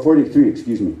 Well, 43,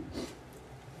 excuse me.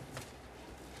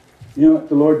 You know what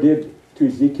the Lord did to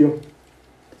Ezekiel?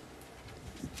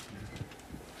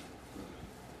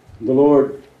 The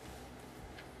Lord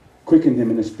quickened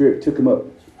him in the spirit, took him up,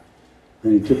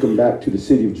 and he took him back to the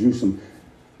city of Jerusalem.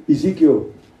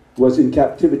 Ezekiel was in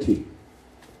captivity.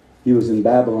 He was in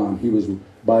Babylon. He was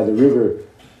by the river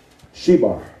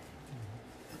Shebar.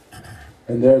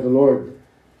 And there the Lord,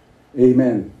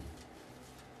 amen,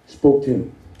 spoke to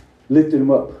him, lifted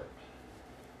him up.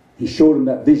 He showed him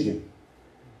that vision.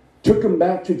 Took him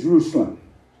back to Jerusalem.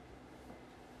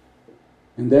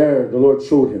 And there the Lord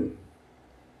showed him.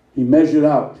 He measured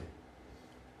out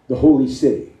the holy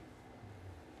city.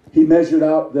 He measured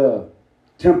out the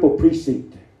temple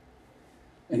precinct.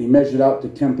 And he measured out the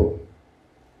temple.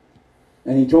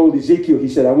 And he told Ezekiel, he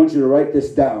said, I want you to write this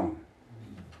down.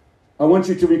 I want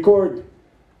you to record,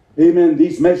 amen,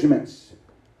 these measurements.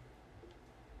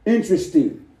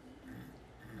 Interesting.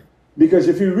 Because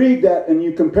if you read that and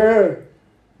you compare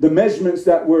the measurements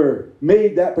that were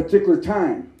made that particular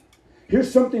time,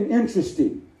 here's something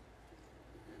interesting.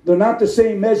 They're not the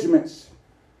same measurements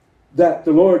that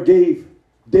the Lord gave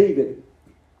David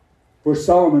for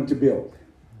Solomon to build.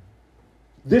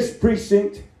 This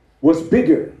precinct was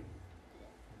bigger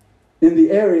in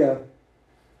the area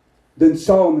than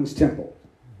Solomon's temple.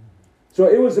 So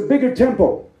it was a bigger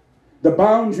temple. The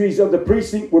boundaries of the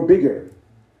precinct were bigger.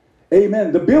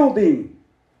 Amen. The building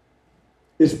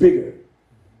is bigger.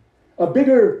 A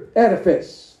bigger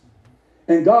edifice.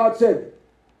 And God said,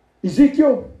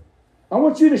 Ezekiel, I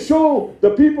want you to show the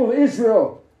people of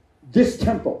Israel this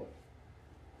temple.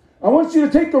 I want you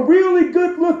to take a really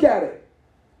good look at it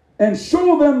and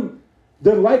show them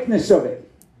the likeness of it.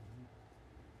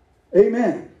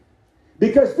 Amen.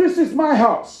 Because this is my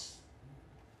house.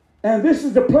 And this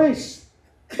is the place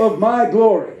of my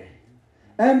glory.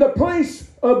 And the place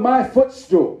of my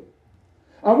footstool.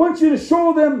 I want you to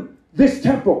show them this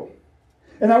temple.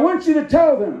 And I want you to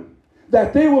tell them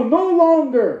that they will no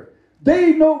longer,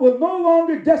 will no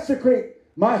longer desecrate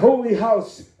my holy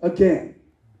house again.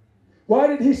 Why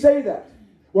did he say that?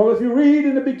 Well, if you read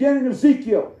in the beginning of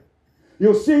Ezekiel,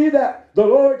 you'll see that the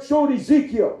Lord showed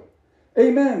Ezekiel,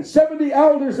 amen, 70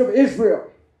 elders of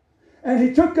Israel. And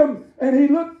he took them and he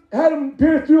had them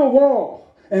peer through a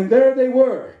wall. And there they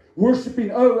were,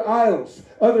 worshiping other idols,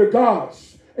 other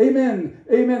gods. Amen,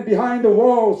 amen, behind the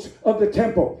walls of the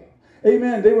temple.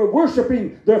 Amen. They were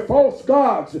worshiping their false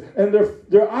gods and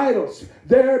their idols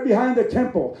there behind the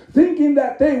temple, thinking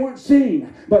that they weren't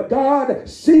seen, but God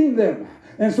seen them.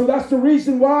 And so that's the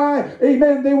reason why,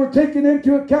 amen, they were taken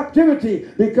into a captivity,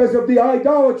 because of the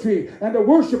idolatry and the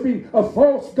worshiping of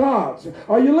false gods.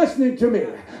 Are you listening to me?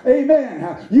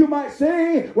 Amen. You might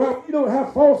say, well, we don't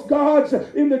have false gods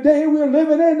in the day we're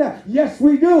living in. Yes,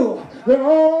 we do. They're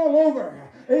all over.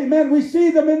 Amen. We see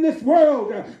them in this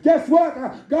world. Guess what?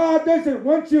 God doesn't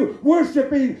want you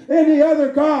worshiping any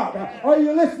other God. Are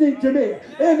you listening to me?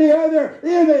 Any other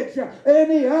image,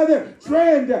 any other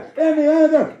trend, any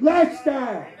other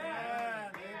lifestyle. Amen.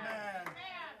 Amen.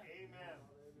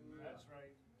 That's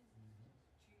right.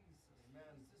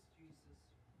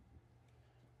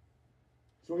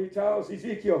 So he tells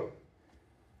Ezekiel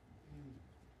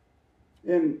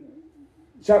in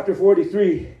chapter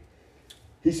 43,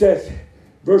 he says,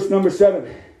 verse number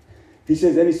 7, he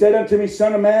says, and he said unto me,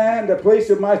 Son of man, the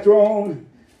place of my throne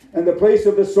and the place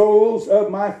of the soles of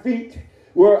my feet,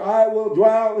 where I will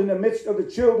dwell in the midst of the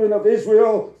children of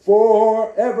Israel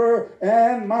forever,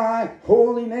 and my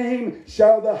holy name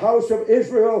shall the house of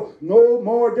Israel no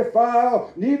more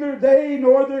defile, neither they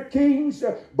nor their kings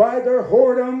by their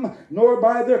whoredom, nor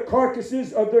by their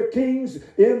carcasses of their kings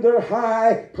in their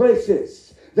high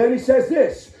places. Then he says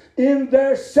this, in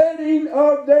their setting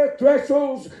of their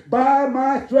thresholds by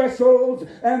my thresholds,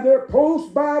 and their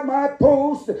posts by my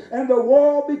posts, and the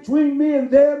wall between me and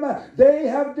them, they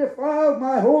have defiled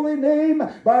my holy name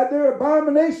by their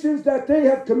abominations that they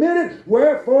have committed,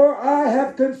 wherefore I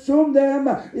have consumed them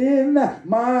in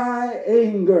my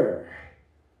anger.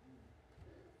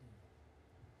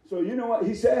 So you know what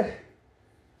he said?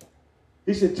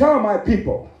 He said, tell my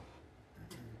people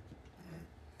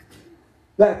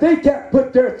that they can't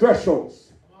put their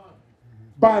thresholds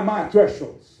by my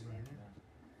thresholds.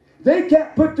 They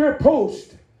can't put their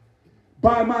post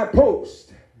by my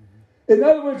post. In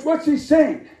other words, what's he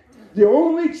saying? The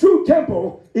only true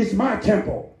temple is my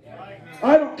temple.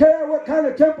 I don't care what kind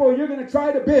of temple you're going to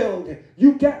try to build.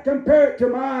 You can't compare it to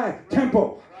my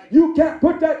temple. You can't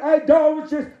put that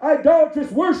idolatrous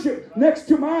worship next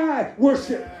to my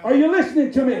worship. Are you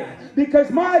listening to me? Because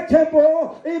my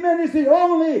temple, amen, is the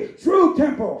only true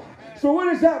temple. So what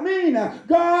does that mean?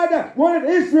 God wanted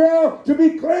Israel to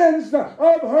be cleansed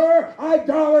of her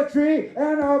idolatry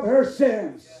and of her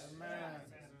sins.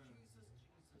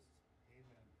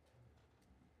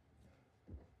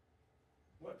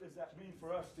 What does that mean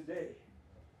for us today?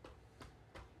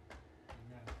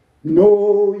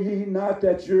 Know ye not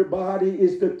that your body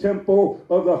is the temple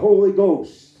of the Holy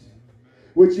Ghost,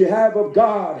 which ye have of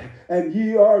God, and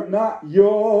ye are not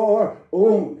your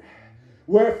own?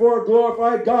 Wherefore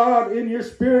glorify God in your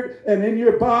spirit and in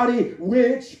your body,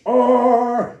 which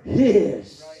are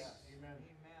his.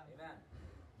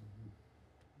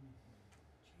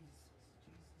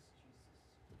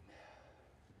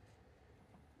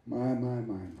 My.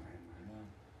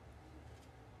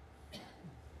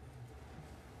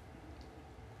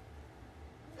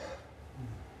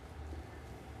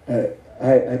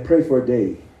 I pray for a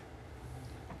day.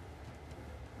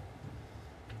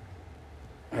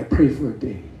 I pray for a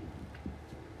day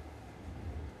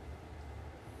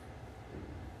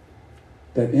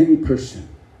that any person,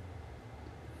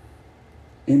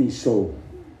 any soul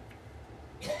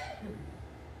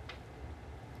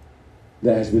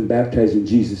that has been baptized in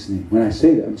Jesus' name, when I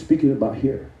say that, I'm speaking about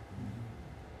here,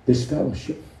 this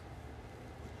fellowship.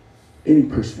 Any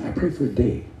person, I pray for a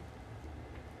day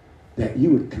that you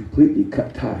would completely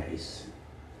cut ties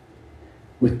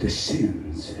with the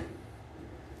sins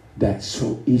that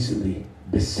so easily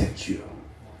beset you.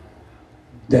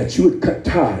 That you would cut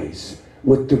ties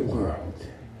with the world.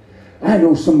 I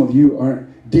know some of you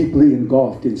aren't deeply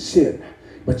engulfed in sin,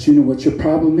 but you know what your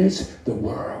problem is? The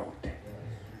world.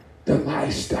 The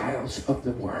lifestyles of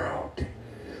the world.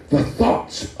 The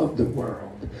thoughts of the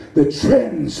world. The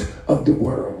trends of the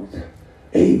world.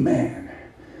 Amen.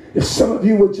 If some of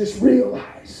you would just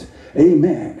realize,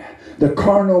 amen, the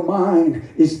carnal mind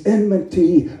is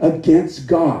enmity against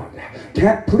God.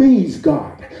 Can't please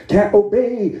God. Can't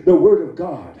obey the word of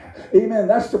God. Amen.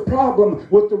 That's the problem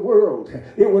with the world.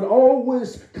 It would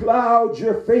always cloud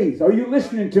your faith. Are you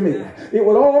listening to me? It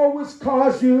would always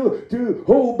cause you to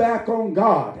hold back on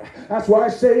God. That's why I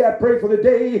say I pray for the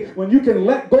day when you can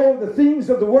let go of the things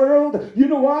of the world. You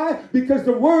know why? Because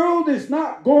the world is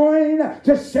not going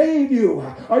to save you.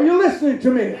 Are you listening to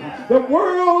me? The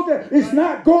world is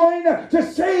not going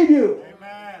to save you. Amen.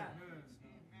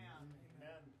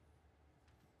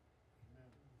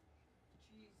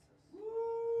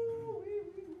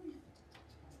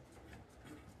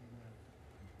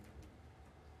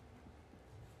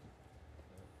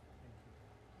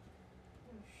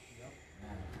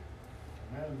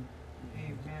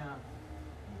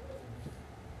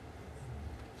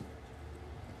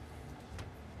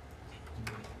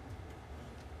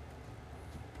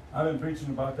 I've been preaching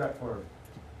about that for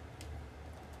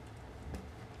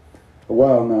A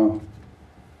while now.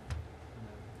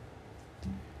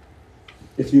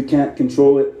 If you can't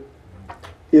control it,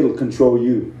 it'll control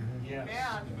you. Yes.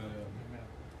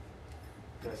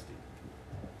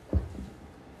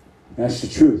 That's the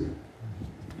truth.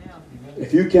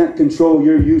 If you can't control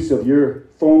your use of your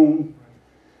phone,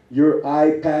 your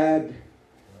iPad,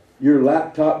 your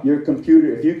laptop, your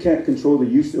computer, if you can't control the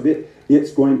use of it,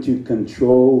 it's going to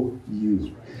control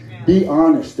you. Be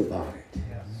honest about it.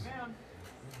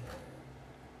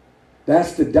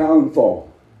 That's the downfall.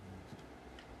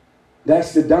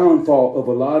 That's the downfall of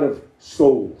a lot of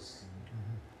souls.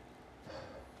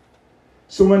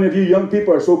 So many of you young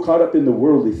people are so caught up in the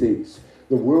worldly things,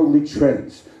 the worldly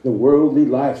trends, the worldly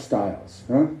lifestyles.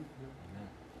 Huh?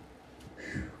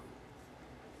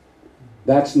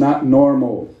 That's not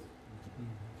normal.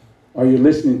 Are you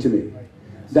listening to me?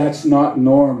 That's not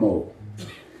normal.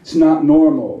 It's not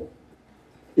normal.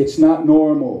 It's not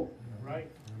normal. Right.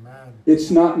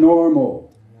 It's not normal.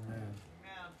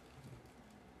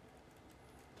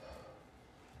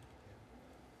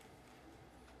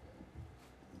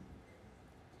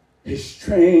 His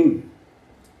train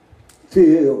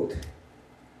filled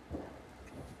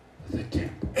the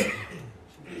temple.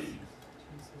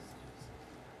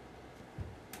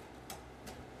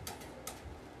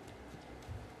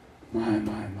 My.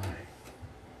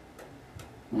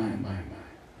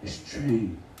 His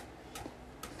train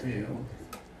filled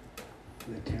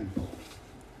the temple.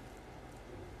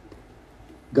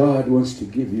 God wants to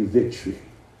give you victory.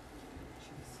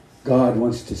 God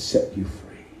wants to set you free.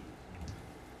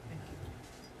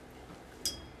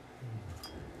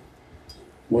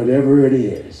 Whatever it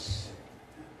is.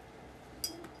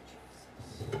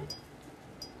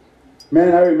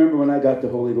 Man, I remember when I got the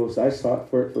Holy Ghost, I sought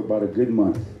for it for about a good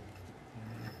month.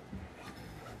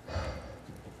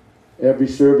 Every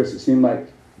service, it seemed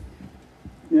like,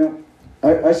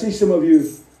 I see some of you,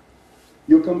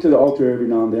 you'll come to the altar every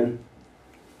now and then.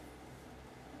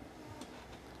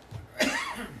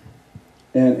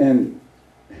 And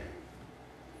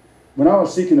when I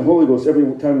was seeking the Holy Ghost every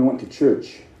time we went to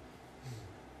church,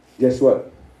 guess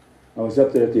what? I was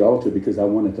up there at the altar because I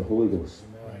wanted the Holy Ghost.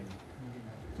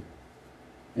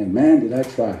 And man, did I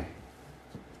try.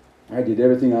 I did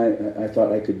everything I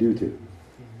thought I could do to.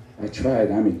 I tried.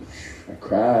 I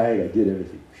cried. I did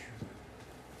everything.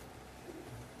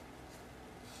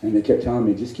 And they kept telling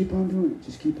me, just keep on doing it.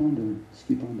 Just keep on doing it. Just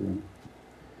keep on doing it.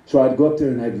 So I'd go up there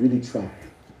and I'd really try.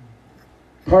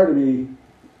 Part of me,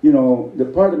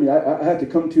 I had to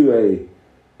come to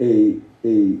a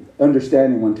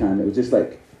understanding one time. It was just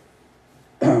like,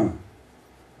 why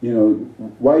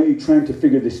are you trying to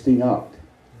figure this thing out?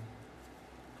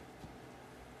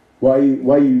 Why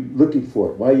are you looking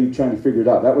for it? Why are you trying to figure it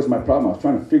out? That was my problem. I was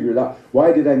trying to figure it out.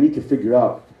 Why did I need to figure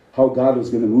out how God was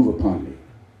going to move upon me?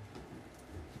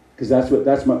 Because I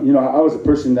was a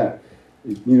person that,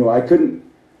 I couldn't,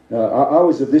 I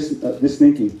was of this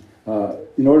thinking,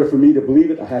 in order for me to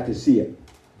believe it, I had to see it.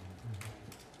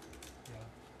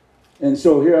 And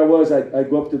so here I was, I'd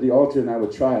go up to the altar and I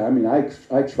would try. I mean, I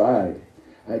tried.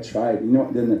 You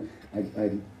know, then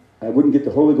I wouldn't get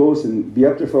the Holy Ghost and be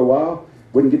up there for a while.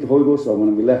 Wouldn't get the Holy Ghost. So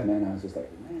when we left, man, I was just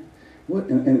like, man, what?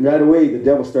 And right away, the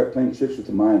devil started playing tricks with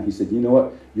the mind. He said, you know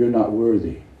what? You're not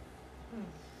worthy.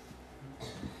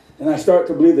 And I started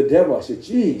to believe the devil. I said,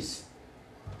 geez,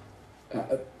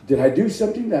 did I do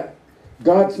something that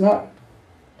God's not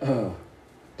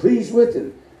pleased with?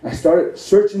 And I started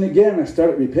searching again. I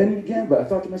started repenting again. But I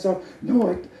thought to myself,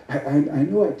 no, I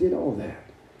know I did all that.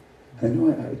 I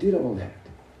know I did all that.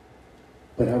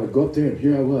 But I would go up there and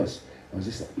here I was. I was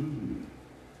just like,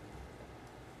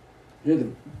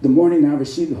 Here the morning I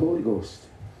received the Holy Ghost.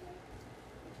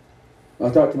 I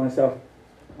thought to myself,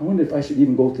 I wonder if I should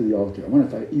even go to the altar. I wonder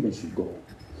if I even should go.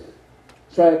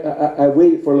 So I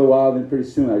waited for a little while, then pretty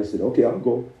soon I just said, okay, I'll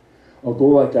go. I'll go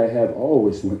like I have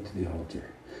always went to the altar.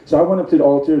 So I went up to the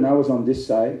altar and I was on this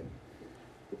side.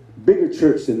 Bigger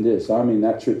church than this. I mean,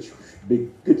 that church,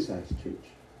 big, good-sized church.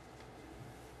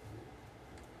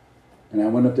 And I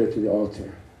went up there to the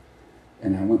altar.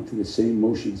 And I went through the same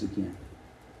motions again.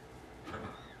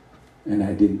 And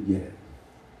I didn't get it.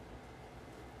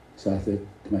 So I thought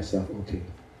to myself, okay.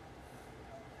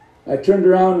 I turned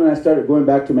around and I started going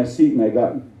back to my seat, and I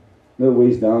got a little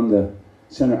ways down the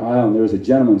center aisle, and there was a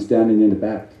gentleman standing in the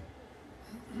back.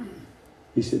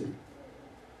 He said,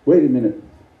 wait a minute,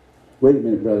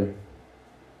 brother.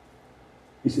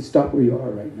 He said, stop where you are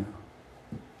right now.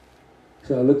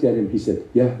 So I looked at him. He said,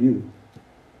 yeah, you.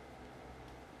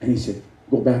 And he said,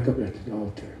 go back up there to the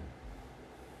altar.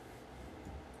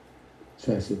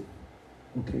 So I said,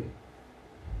 okay.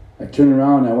 I turned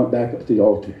around and I went back up to the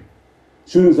altar.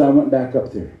 As soon as I went back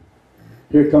up there,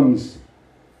 here comes,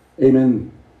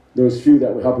 amen, those few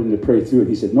that were helping to pray through it.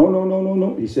 He said,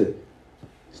 no. He said,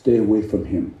 stay away from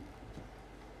him.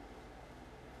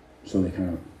 So they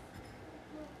kind of,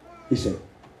 he said,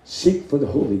 seek for the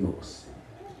Holy Ghost.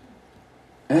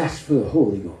 Ask for the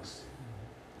Holy Ghost.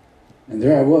 And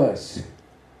there I was.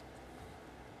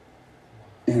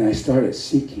 And I started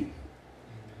seeking.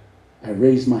 I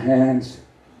raised my hands.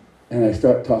 And I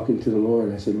start talking to the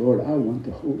Lord. I said, Lord, I want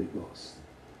the Holy Ghost.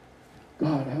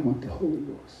 God, I want the Holy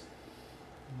Ghost.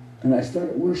 And I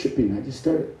started worshiping. I just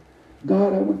started,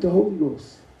 God, I want the Holy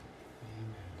Ghost.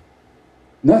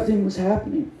 Nothing was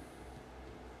happening.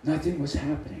 Nothing was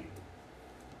happening.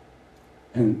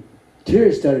 And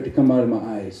tears started to come out of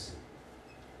my eyes.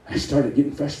 I started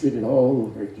getting frustrated all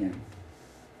over again.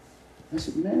 I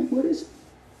said, man, what is it?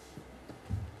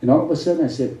 And all of a sudden I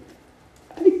said,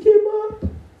 I give up.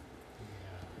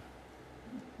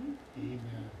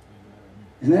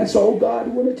 And that's all God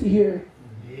wanted to hear.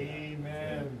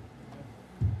 Amen.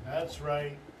 That's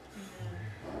right.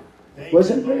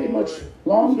 Wasn't very much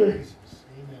longer.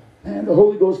 And the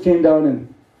Holy Ghost came down,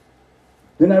 and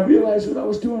then I realized what I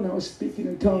was doing. I was speaking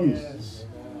in tongues. Yes.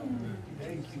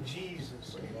 Thank you,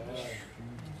 Jesus.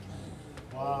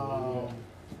 Wow.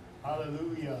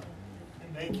 Hallelujah.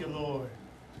 Thank you, Lord.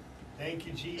 Thank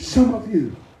you, Jesus. Some of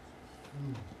you,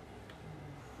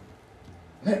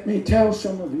 let me tell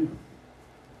some of you,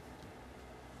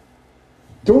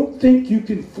 don't think you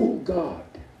can fool God.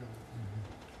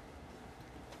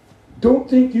 Don't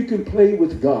think you can play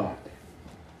with God.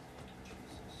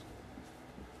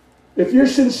 If you're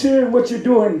sincere in what you're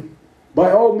doing,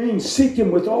 by all means, seek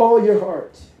Him with all your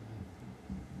heart.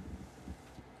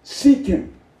 Seek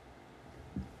Him.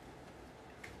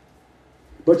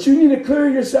 But you need to clear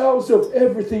yourselves of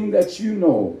everything that you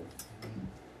know.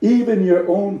 Even your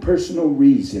own personal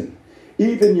reason.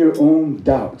 Even your own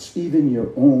doubts. Even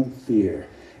your own fear.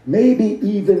 Maybe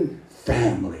even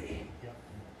family.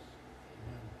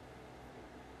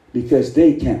 Because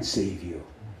they can't save you.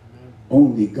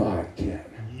 Only God can.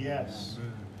 Yes,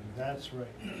 that's right.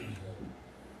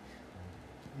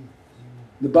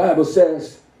 The Bible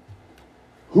says,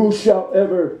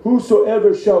 whosoever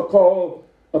shall call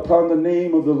upon the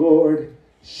name of the Lord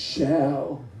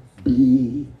shall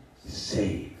be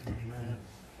saved. Amen.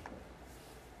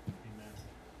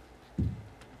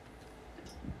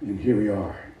 And here we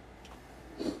are.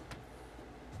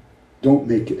 Don't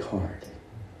make it hard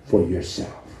for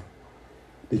yourself.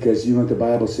 Because you know what the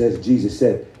Bible says? Jesus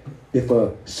said, if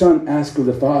a son asks of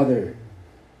the father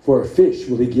for a fish,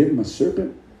 will he give him a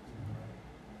serpent?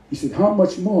 He said, how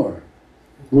much more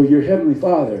will your heavenly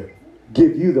Father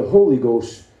give you the Holy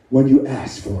Ghost when you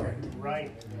ask for it?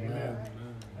 Right. Amen.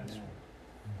 That's right.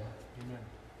 Amen.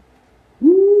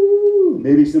 Woo!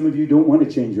 Maybe some of you don't want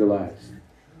to change your lives.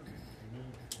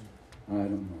 I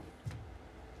don't know.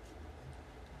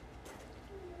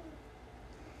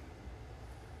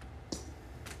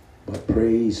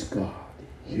 praise God,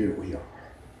 here we are.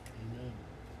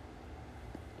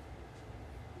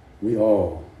 We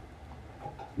all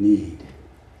need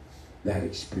that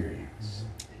experience.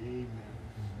 Amen.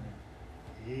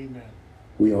 Amen.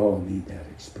 We all need that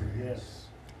experience. Yes.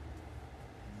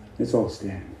 Let's all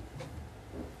stand.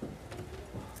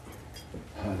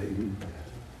 Hallelujah.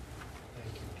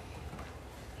 Thank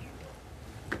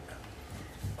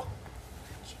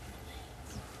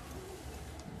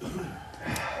you.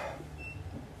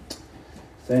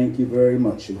 Thank you very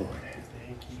much, Lord.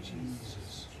 Thank you,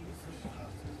 Jesus.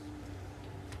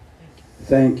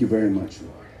 Thank you very much,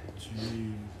 Lord.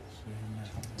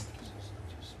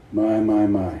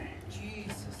 My.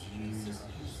 Jesus, Jesus,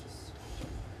 Jesus.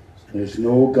 There's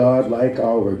no God like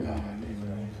our God.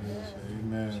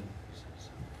 Amen.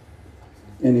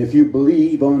 And if you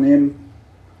believe on him,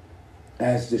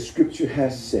 as the scripture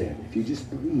has said, if you just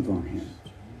believe on him,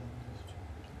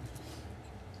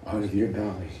 out of your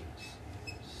belly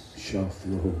shall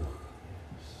flow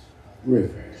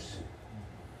rivers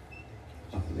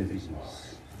of living water.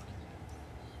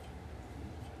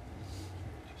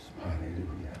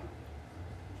 Hallelujah.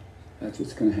 That's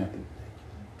what's going to happen.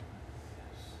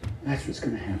 That's what's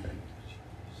going to happen.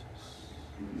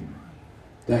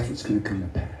 That's what's going to come to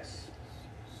pass.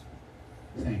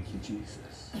 Thank you,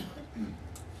 Jesus.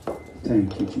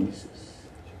 Thank you, Jesus.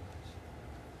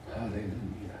 Hallelujah.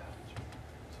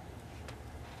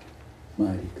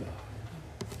 Mighty God.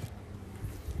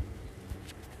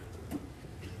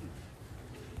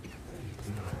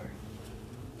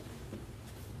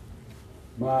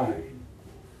 My.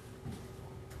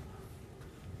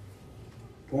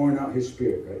 Pouring out his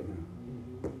spirit right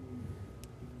now.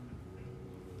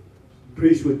 The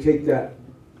priest would take that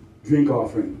drink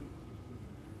offering,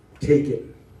 take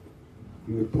it.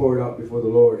 He would pour it out before the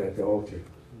Lord at the altar.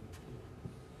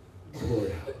 Pour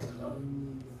it out.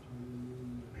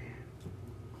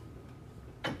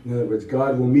 In other words,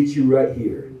 God will meet you right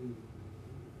here.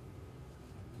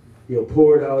 He'll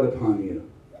pour it out upon you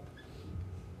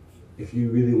if you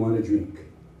really want to drink.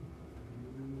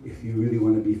 If you really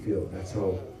want to be filled. That's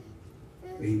all.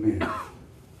 Amen.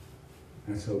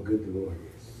 That's how good the Lord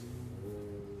is.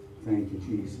 Thank you,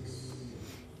 Jesus.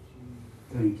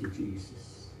 Thank you,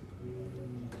 Jesus.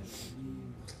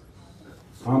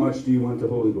 How much do you want the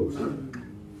Holy Ghost?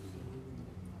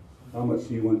 How much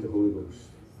do you want the Holy Ghost?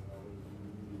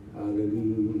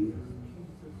 Hallelujah.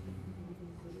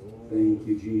 Thank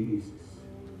you, Jesus.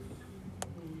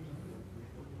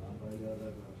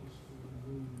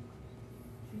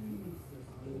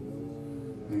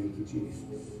 Thank you,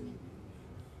 Jesus.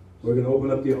 We're going to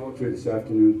open up the altar this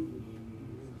afternoon.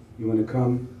 You want to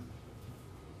come?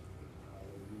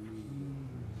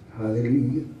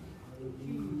 Hallelujah.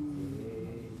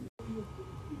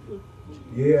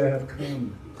 Yeah, I have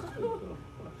come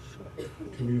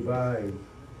to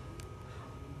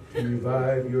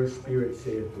revive your spirit,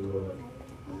 saith the Lord.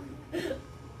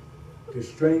 To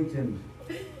strengthen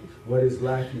what is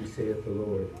lacking, saith the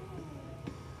Lord,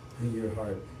 in your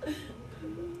heart.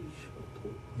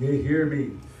 Yea, hear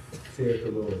me, saith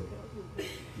the Lord.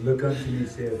 Look unto me,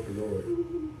 saith the Lord.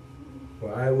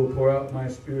 For I will pour out my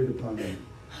spirit upon thee.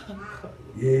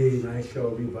 Yea, and I shall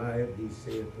revive thee,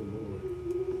 saith the Lord.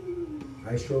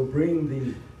 I shall bring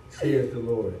thee, saith the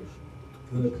Lord,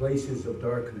 from the places of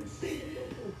darkness.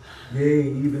 Yea,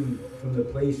 even from the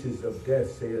places of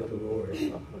death, saith the Lord.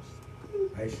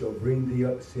 I shall bring thee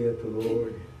up, saith the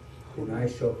Lord, and I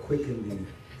shall quicken thee,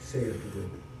 saith the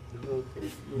Lord.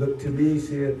 Look to me,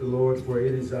 saith the Lord, for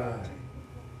it is I.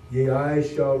 Yea, I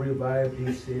shall revive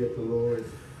thee, saith the Lord,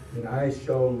 and I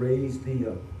shall raise thee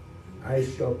up. I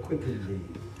shall quicken thee,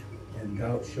 and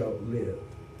thou shalt live.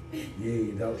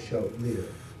 Yea, thou shalt live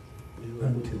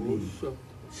unto me,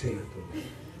 saith the Lord.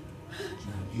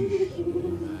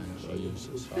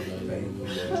 Jesus,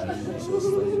 hallelujah. Jesus,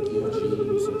 thank you,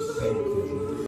 Jesus. Thank you, Jesus.